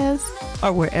Podcasts,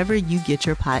 or wherever you get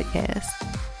your podcasts.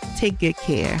 Take good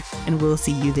care, and we'll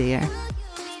see you there.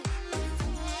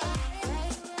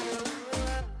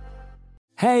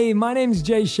 Hey, my name's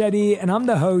Jay Shetty, and I'm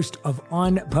the host of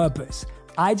On Purpose.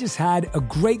 I just had a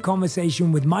great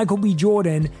conversation with Michael B.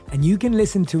 Jordan, and you can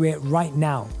listen to it right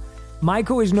now.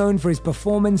 Michael is known for his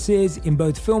performances in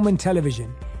both film and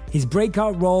television. His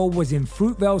breakout role was in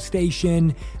Fruitvale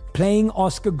Station, playing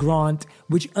Oscar Grant,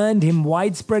 which earned him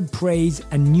widespread praise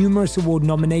and numerous award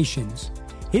nominations.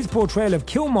 His portrayal of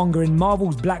Killmonger in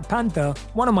Marvel's Black Panther,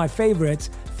 one of my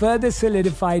favorites, further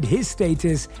solidified his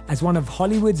status as one of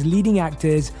Hollywood's leading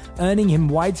actors, earning him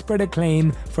widespread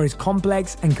acclaim for his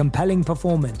complex and compelling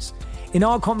performance. In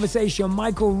our conversation,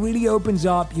 Michael really opens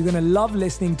up. You're going to love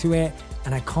listening to it,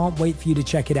 and I can't wait for you to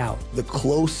check it out. The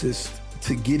closest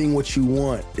to getting what you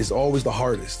want is always the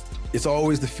hardest. It's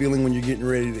always the feeling when you're getting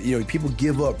ready to, people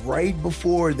give up right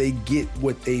before they get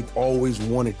what they've always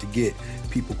wanted to get.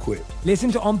 People quit. Listen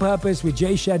to On Purpose with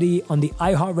Jay Shetty on the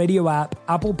iHeartRadio app,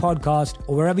 Apple Podcast,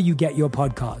 or wherever you get your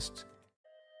podcasts.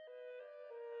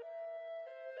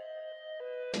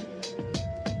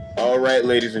 All right,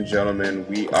 ladies and gentlemen,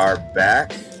 we are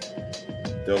back.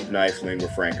 Dope Knife, Lingua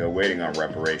Franca, waiting on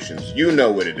reparations. You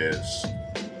know what it is.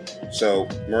 So,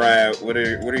 Mariah, what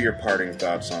are your parting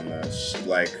thoughts on this?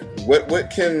 Like, what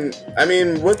can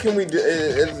we do?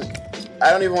 I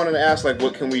don't even want to ask, like,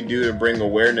 what can we do to bring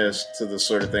awareness to this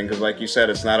sort of thing? Because, like you said,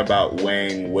 it's not about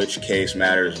weighing which case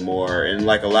matters more. And,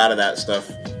 like, a lot of that stuff,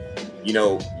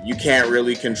 you can't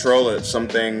really control it. Some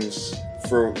things,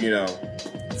 for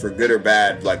good or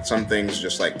bad, like, some things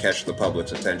just, like, catch the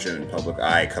public's attention and public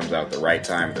eye, comes out at the right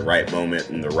time, at the right moment,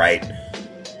 in the right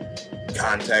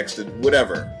context,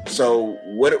 whatever. So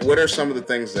what are some of the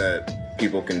things that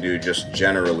people can do just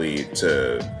generally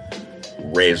to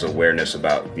raise awareness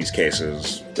about these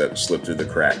cases that slip through the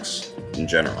cracks in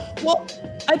general? Well,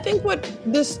 I think what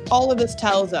all of this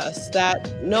tells us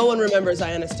that no one remembers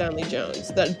Ayanna Stanley Jones,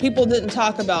 that people didn't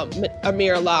talk about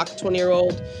Amir Locke,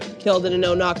 20-year-old, killed in a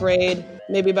no-knock raid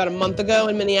maybe about a month ago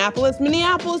in Minneapolis.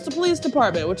 Minneapolis, the police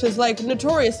department, which is like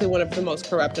notoriously one of the most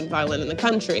corrupt and violent in the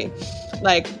country.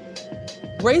 Like,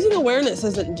 raising awareness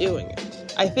isn't doing it.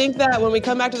 I think that when we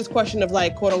come back to this question of,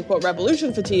 like, quote unquote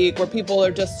revolution fatigue, where people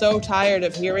are just so tired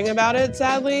of hearing about it,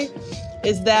 sadly,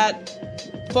 is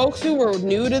that folks who were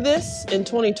new to this in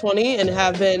 2020 and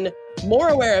have been more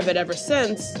aware of it ever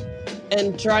since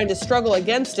and trying to struggle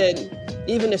against it,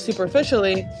 even if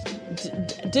superficially,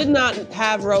 did not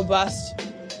have robust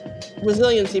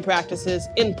resiliency practices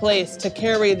in place to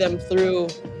carry them through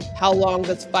how long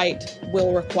this fight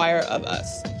will require of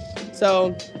us.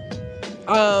 So,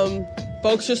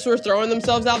 folks just were throwing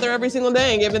themselves out there every single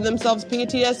day and giving themselves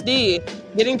PTSD,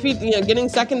 getting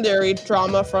secondary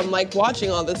trauma from, like, watching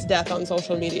all this death on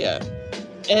social media.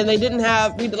 and they didn't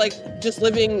have, just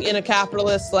living in a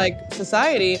capitalist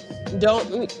society,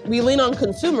 we lean on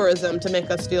consumerism to make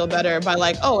us feel better by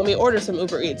let me order some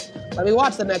Uber Eats. Let me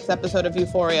watch the next episode of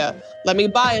Euphoria. Let me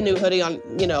buy a new hoodie on,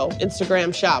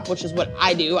 Instagram shop, which is what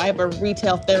I do. I have a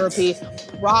retail therapy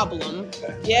problem.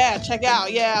 Yeah, check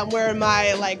out. Yeah, I'm wearing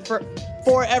my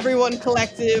for everyone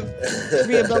collective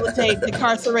rehabilitate,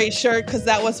 decarcerate shirt, because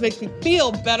that was makes me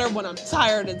feel better when I'm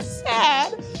tired and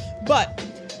sad. But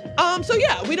so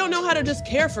yeah, we don't know how to just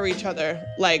care for each other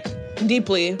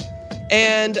deeply.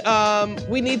 And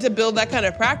we need to build that kind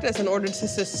of practice in order to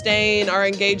sustain our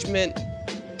engagement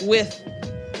with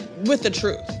the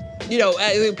truth.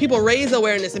 People raise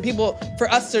awareness, and for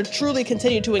us to truly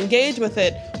continue to engage with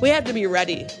it, we have to be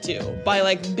ready to,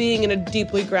 by being in a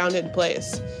deeply grounded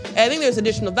place. And I think there's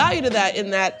additional value to that in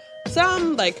that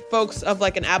some folks of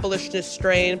an abolitionist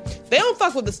strain, they don't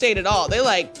fuck with the state at all. They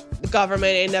the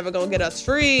government ain't never gonna get us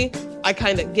free. I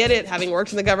kind of get it. Having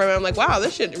worked in the government, I'm wow,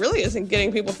 this shit really isn't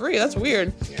getting people free. That's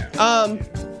weird. Yeah.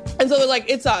 And so they're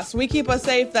it's us. We keep us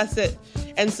safe. That's it.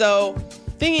 And so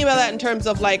thinking about that in terms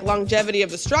of longevity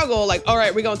of the struggle, all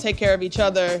right, we're gonna take care of each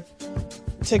other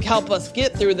to help us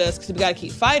get through this because we got to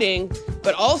keep fighting.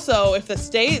 But also, if the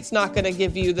state's not going to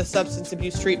give you the substance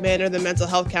abuse treatment or the mental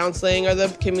health counseling or the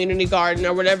community garden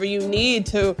or whatever you need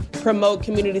to promote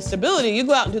community stability, you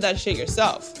go out and do that shit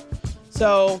yourself.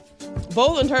 So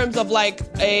both in terms of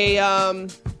a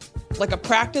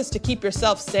practice to keep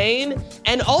yourself sane,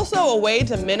 and also a way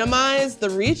to minimize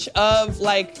the reach of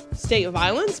state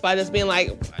violence by just being we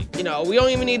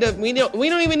don't even need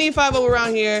 5-0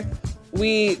 around here.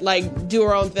 We do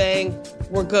our own thing.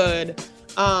 We're good.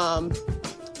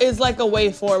 Is a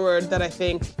way forward that I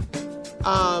think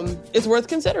is worth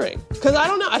considering. Because I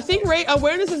don't know. I think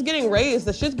awareness is getting raised.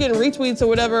 The shit's getting retweets or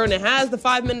whatever, and it has the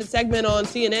 5-minute segment on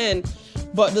CNN.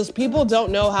 But those people don't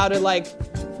know how to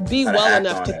be well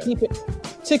enough to keep it,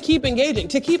 to keep engaging,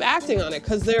 to keep acting on it,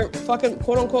 because they're fucking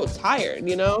quote unquote tired.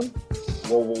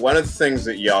 Well, one of the things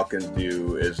that y'all can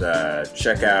do is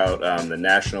check out the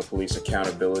National Police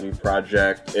Accountability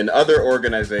Project and other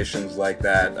organizations like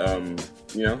that.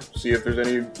 See if there's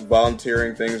any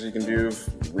volunteering things you can do,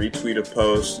 retweet a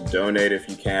post, donate if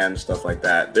you can, stuff like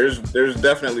that. There's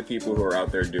definitely people who are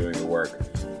out there doing the work.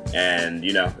 And,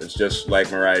 it's just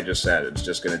like Mariah just said, it's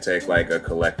just going to take a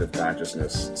collective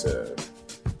consciousness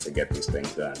to get these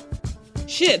things done.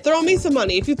 Shit, throw me some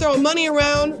money. If you throw money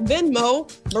around, Venmo,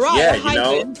 Mariah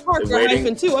Parker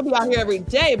 -2. I'll be out here every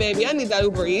day, baby. I need that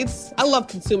Uber Eats. I love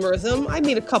consumerism. I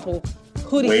need a couple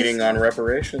hoodies. Waiting on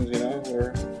reparations,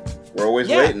 we're always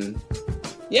waiting.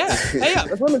 Yeah. Hey,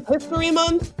 it's Women's History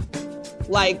Month.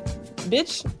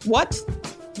 Bitch, what?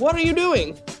 What are you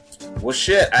doing? Well,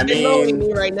 shit, I mean... They're loading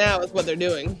me right now is what they're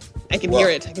doing. I can hear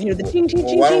it. I can hear the ching, ching,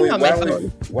 ching, ching on my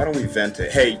phone. Why don't we vent it?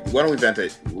 Hey, why don't we vent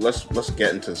it? Let's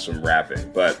get into some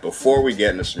rapping. But before we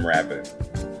get into some rapping,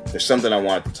 there's something I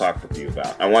wanted to talk with you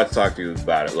about. I want to talk to you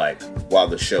about it while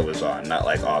the show is on, not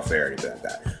off air or anything like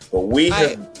that. But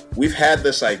we've had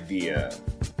this idea,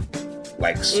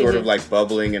 sort of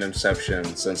bubbling in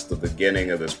inception since the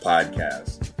beginning of this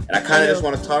podcast. And I kind of just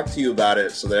want to talk to you about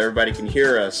it so that everybody can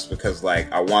hear us, because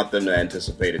I want them to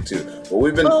anticipate it too. But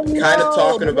we've been kind of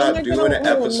talking about doing an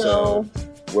episode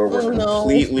where we're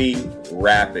completely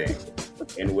rapping.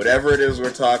 And whatever it is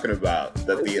we're talking about,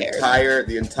 that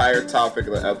the entire topic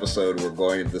of the episode, we're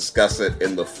going to discuss it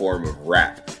in the form of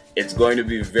rap. It's going to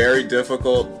be very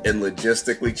difficult and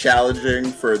logistically challenging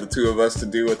for the two of us to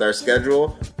do with our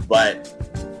schedule, but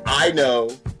I know,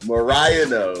 Mariah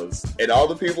knows, and all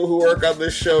the people who work on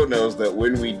this show knows that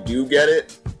when we do get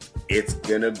it, it's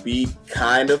gonna be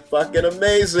kind of fucking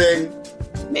amazing.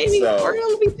 Maybe or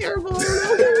it'll be terrible.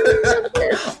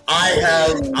 I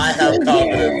have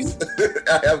confidence.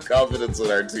 I have confidence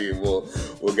in our team.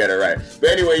 We'll get it right. But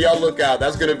anyway, y'all look out.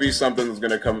 That's gonna be something that's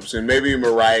gonna come up soon. Maybe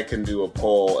Mariah can do a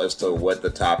poll as to what the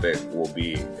topic will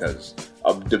be, because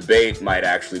a debate might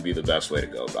actually be the best way to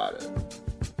go about it.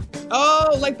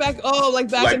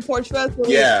 Back in Porch Fest when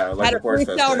we had a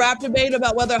freestyle rap debate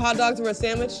about whether hot dogs were a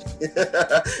sandwich.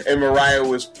 And Mariah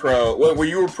was pro. Were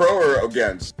you pro or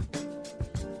against?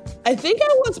 I think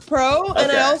I was pro,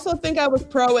 and I also think I was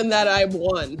pro in that I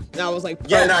won. And I was I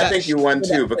think you won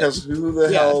too, because who the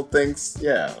hell thinks,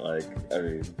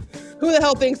 who the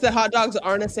hell thinks that hot dogs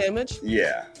aren't a sandwich?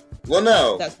 Yeah. Well,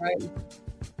 no. That's right.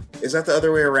 Is that the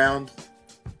other way around?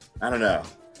 I don't know.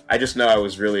 I just know I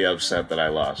was really upset that I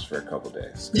lost for a couple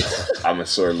days. I'm a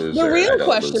sore loser. The real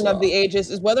question of the ages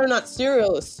is whether or not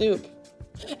cereal is soup.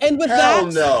 And with Hell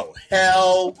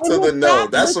to the no.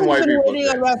 That's some white people. Waiting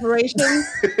on reparations.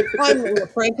 I'm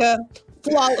LaFranca.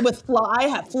 I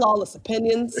have flawless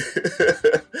opinions.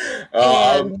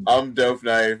 I'm Dope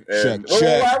Knife. And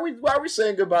Check. Why are we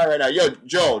saying goodbye right now? Yo,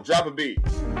 Joel, drop a beat.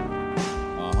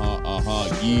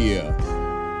 Yeah.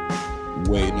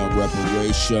 Waiting on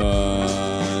reparations.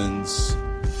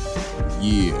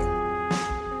 Yeah.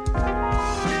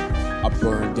 I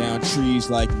burn down trees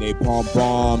like napalm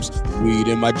bombs. Weed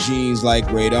in my jeans like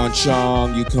Radon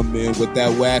Chong. You come in with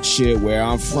that whack shit where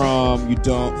I'm from. You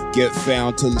don't get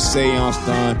found till the seance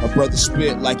done. My brother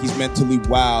spit like he's mentally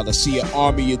wild. I see an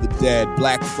army of the dead,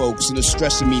 black folks, and they're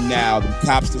stressing me now. Them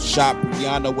cops that shot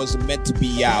Brianna wasn't meant to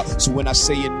be out. So when I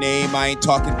say your name, I ain't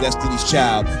talking Destiny's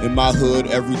Child. In my hood,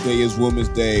 every day is Women's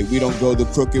Day. We don't go the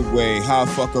crooked way. How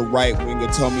fuck a right winger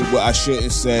tell me what I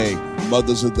shouldn't say?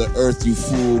 Mothers of the earth, you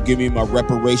fool. Give me my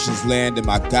reparations land and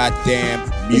my goddamn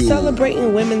mule. We're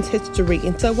celebrating women's history,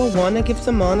 and so I wanna give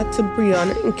some honor to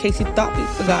Brianna in case you thought we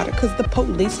forgot her, cause the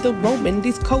police still roaming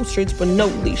these cold streets with no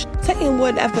leash, saying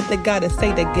whatever they gotta say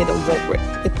to get a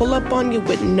warrant. They pull up on you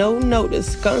with no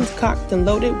notice, guns cocked and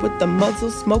loaded with the muzzle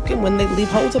smoking when they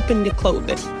leave holes up in your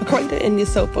clothing. A crater in your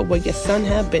sofa where your son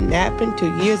had been napping.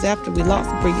 2 years after we lost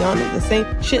Brianna, the same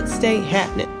shit stay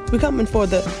happening. We're coming for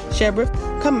the sheriff,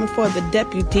 coming for the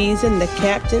deputies and the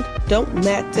captain. Don't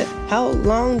matter how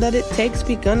long that it takes,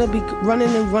 we gonna be running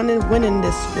and running, winning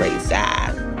this race.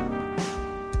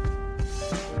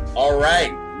 All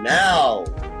right, now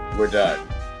we're done.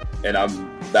 And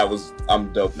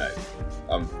I'm Dope Knife.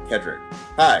 I'm Kendrick.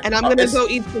 Hi. And I'm gonna go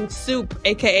eat some soup,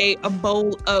 aka a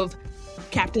bowl of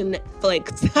Captain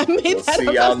Flakes. We'll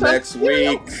see y'all next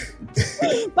week.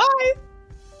 Bye.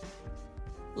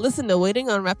 Listen to Waiting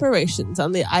on Reparations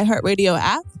on the iHeartRadio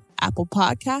app, Apple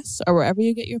Podcasts, or wherever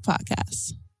you get your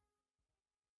podcasts.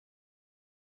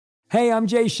 Hey, I'm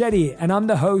Jay Shetty, and I'm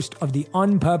the host of the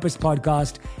On Purpose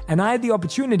podcast, and I had the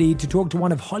opportunity to talk to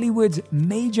one of Hollywood's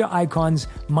major icons,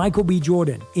 Michael B.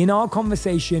 Jordan. In our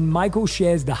conversation, Michael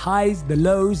shares the highs, the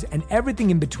lows, and everything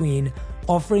in between,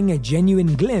 offering a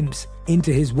genuine glimpse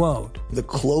into his world. The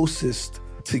closest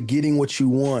to getting what you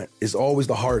want is always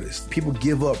the hardest. People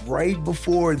give up right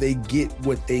before they get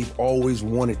what they've always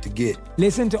wanted to get.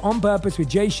 Listen to On Purpose with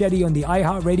Jay Shetty on the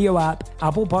iHeartRadio app,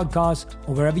 Apple Podcasts,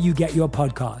 or wherever you get your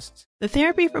podcasts. The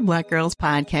Therapy for Black Girls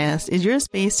podcast is your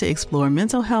space to explore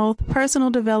mental health, personal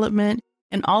development,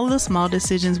 and all of the small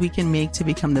decisions we can make to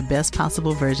become the best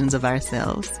possible versions of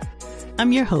ourselves.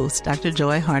 I'm your host, Dr.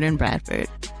 Joy Harden Bradford,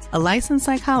 a licensed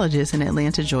psychologist in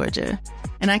Atlanta, Georgia,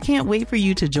 and I can't wait for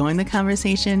you to join the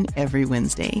conversation every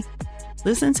Wednesday.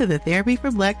 Listen to the Therapy for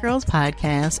Black Girls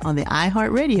podcast on the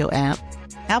iHeartRadio app,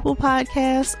 Apple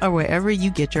Podcasts, or wherever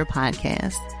you get your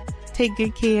podcasts. Take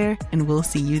good care, and we'll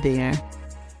see you there.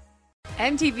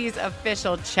 MTV's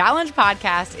official Challenge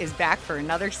podcast is back for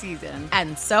another season.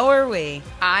 And so are we.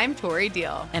 I'm Tori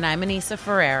Deal. And I'm Anissa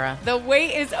Ferreira. The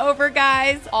wait is over,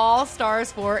 guys. All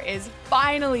Stars 4 is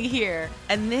finally here.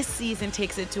 And this season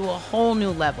takes it to a whole new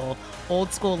level.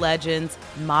 Old school legends,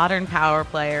 modern power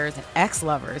players, and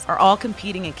ex-lovers are all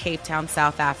competing in Cape Town,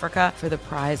 South Africa for the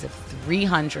prize of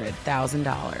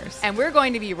 $300,000. And we're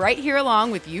going to be right here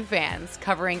along with you fans,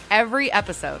 covering every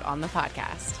episode on the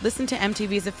podcast. Listen to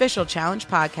MTV's official Challenge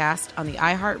podcast on the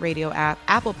iHeartRadio app,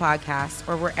 Apple Podcasts,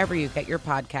 or wherever you get your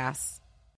podcasts.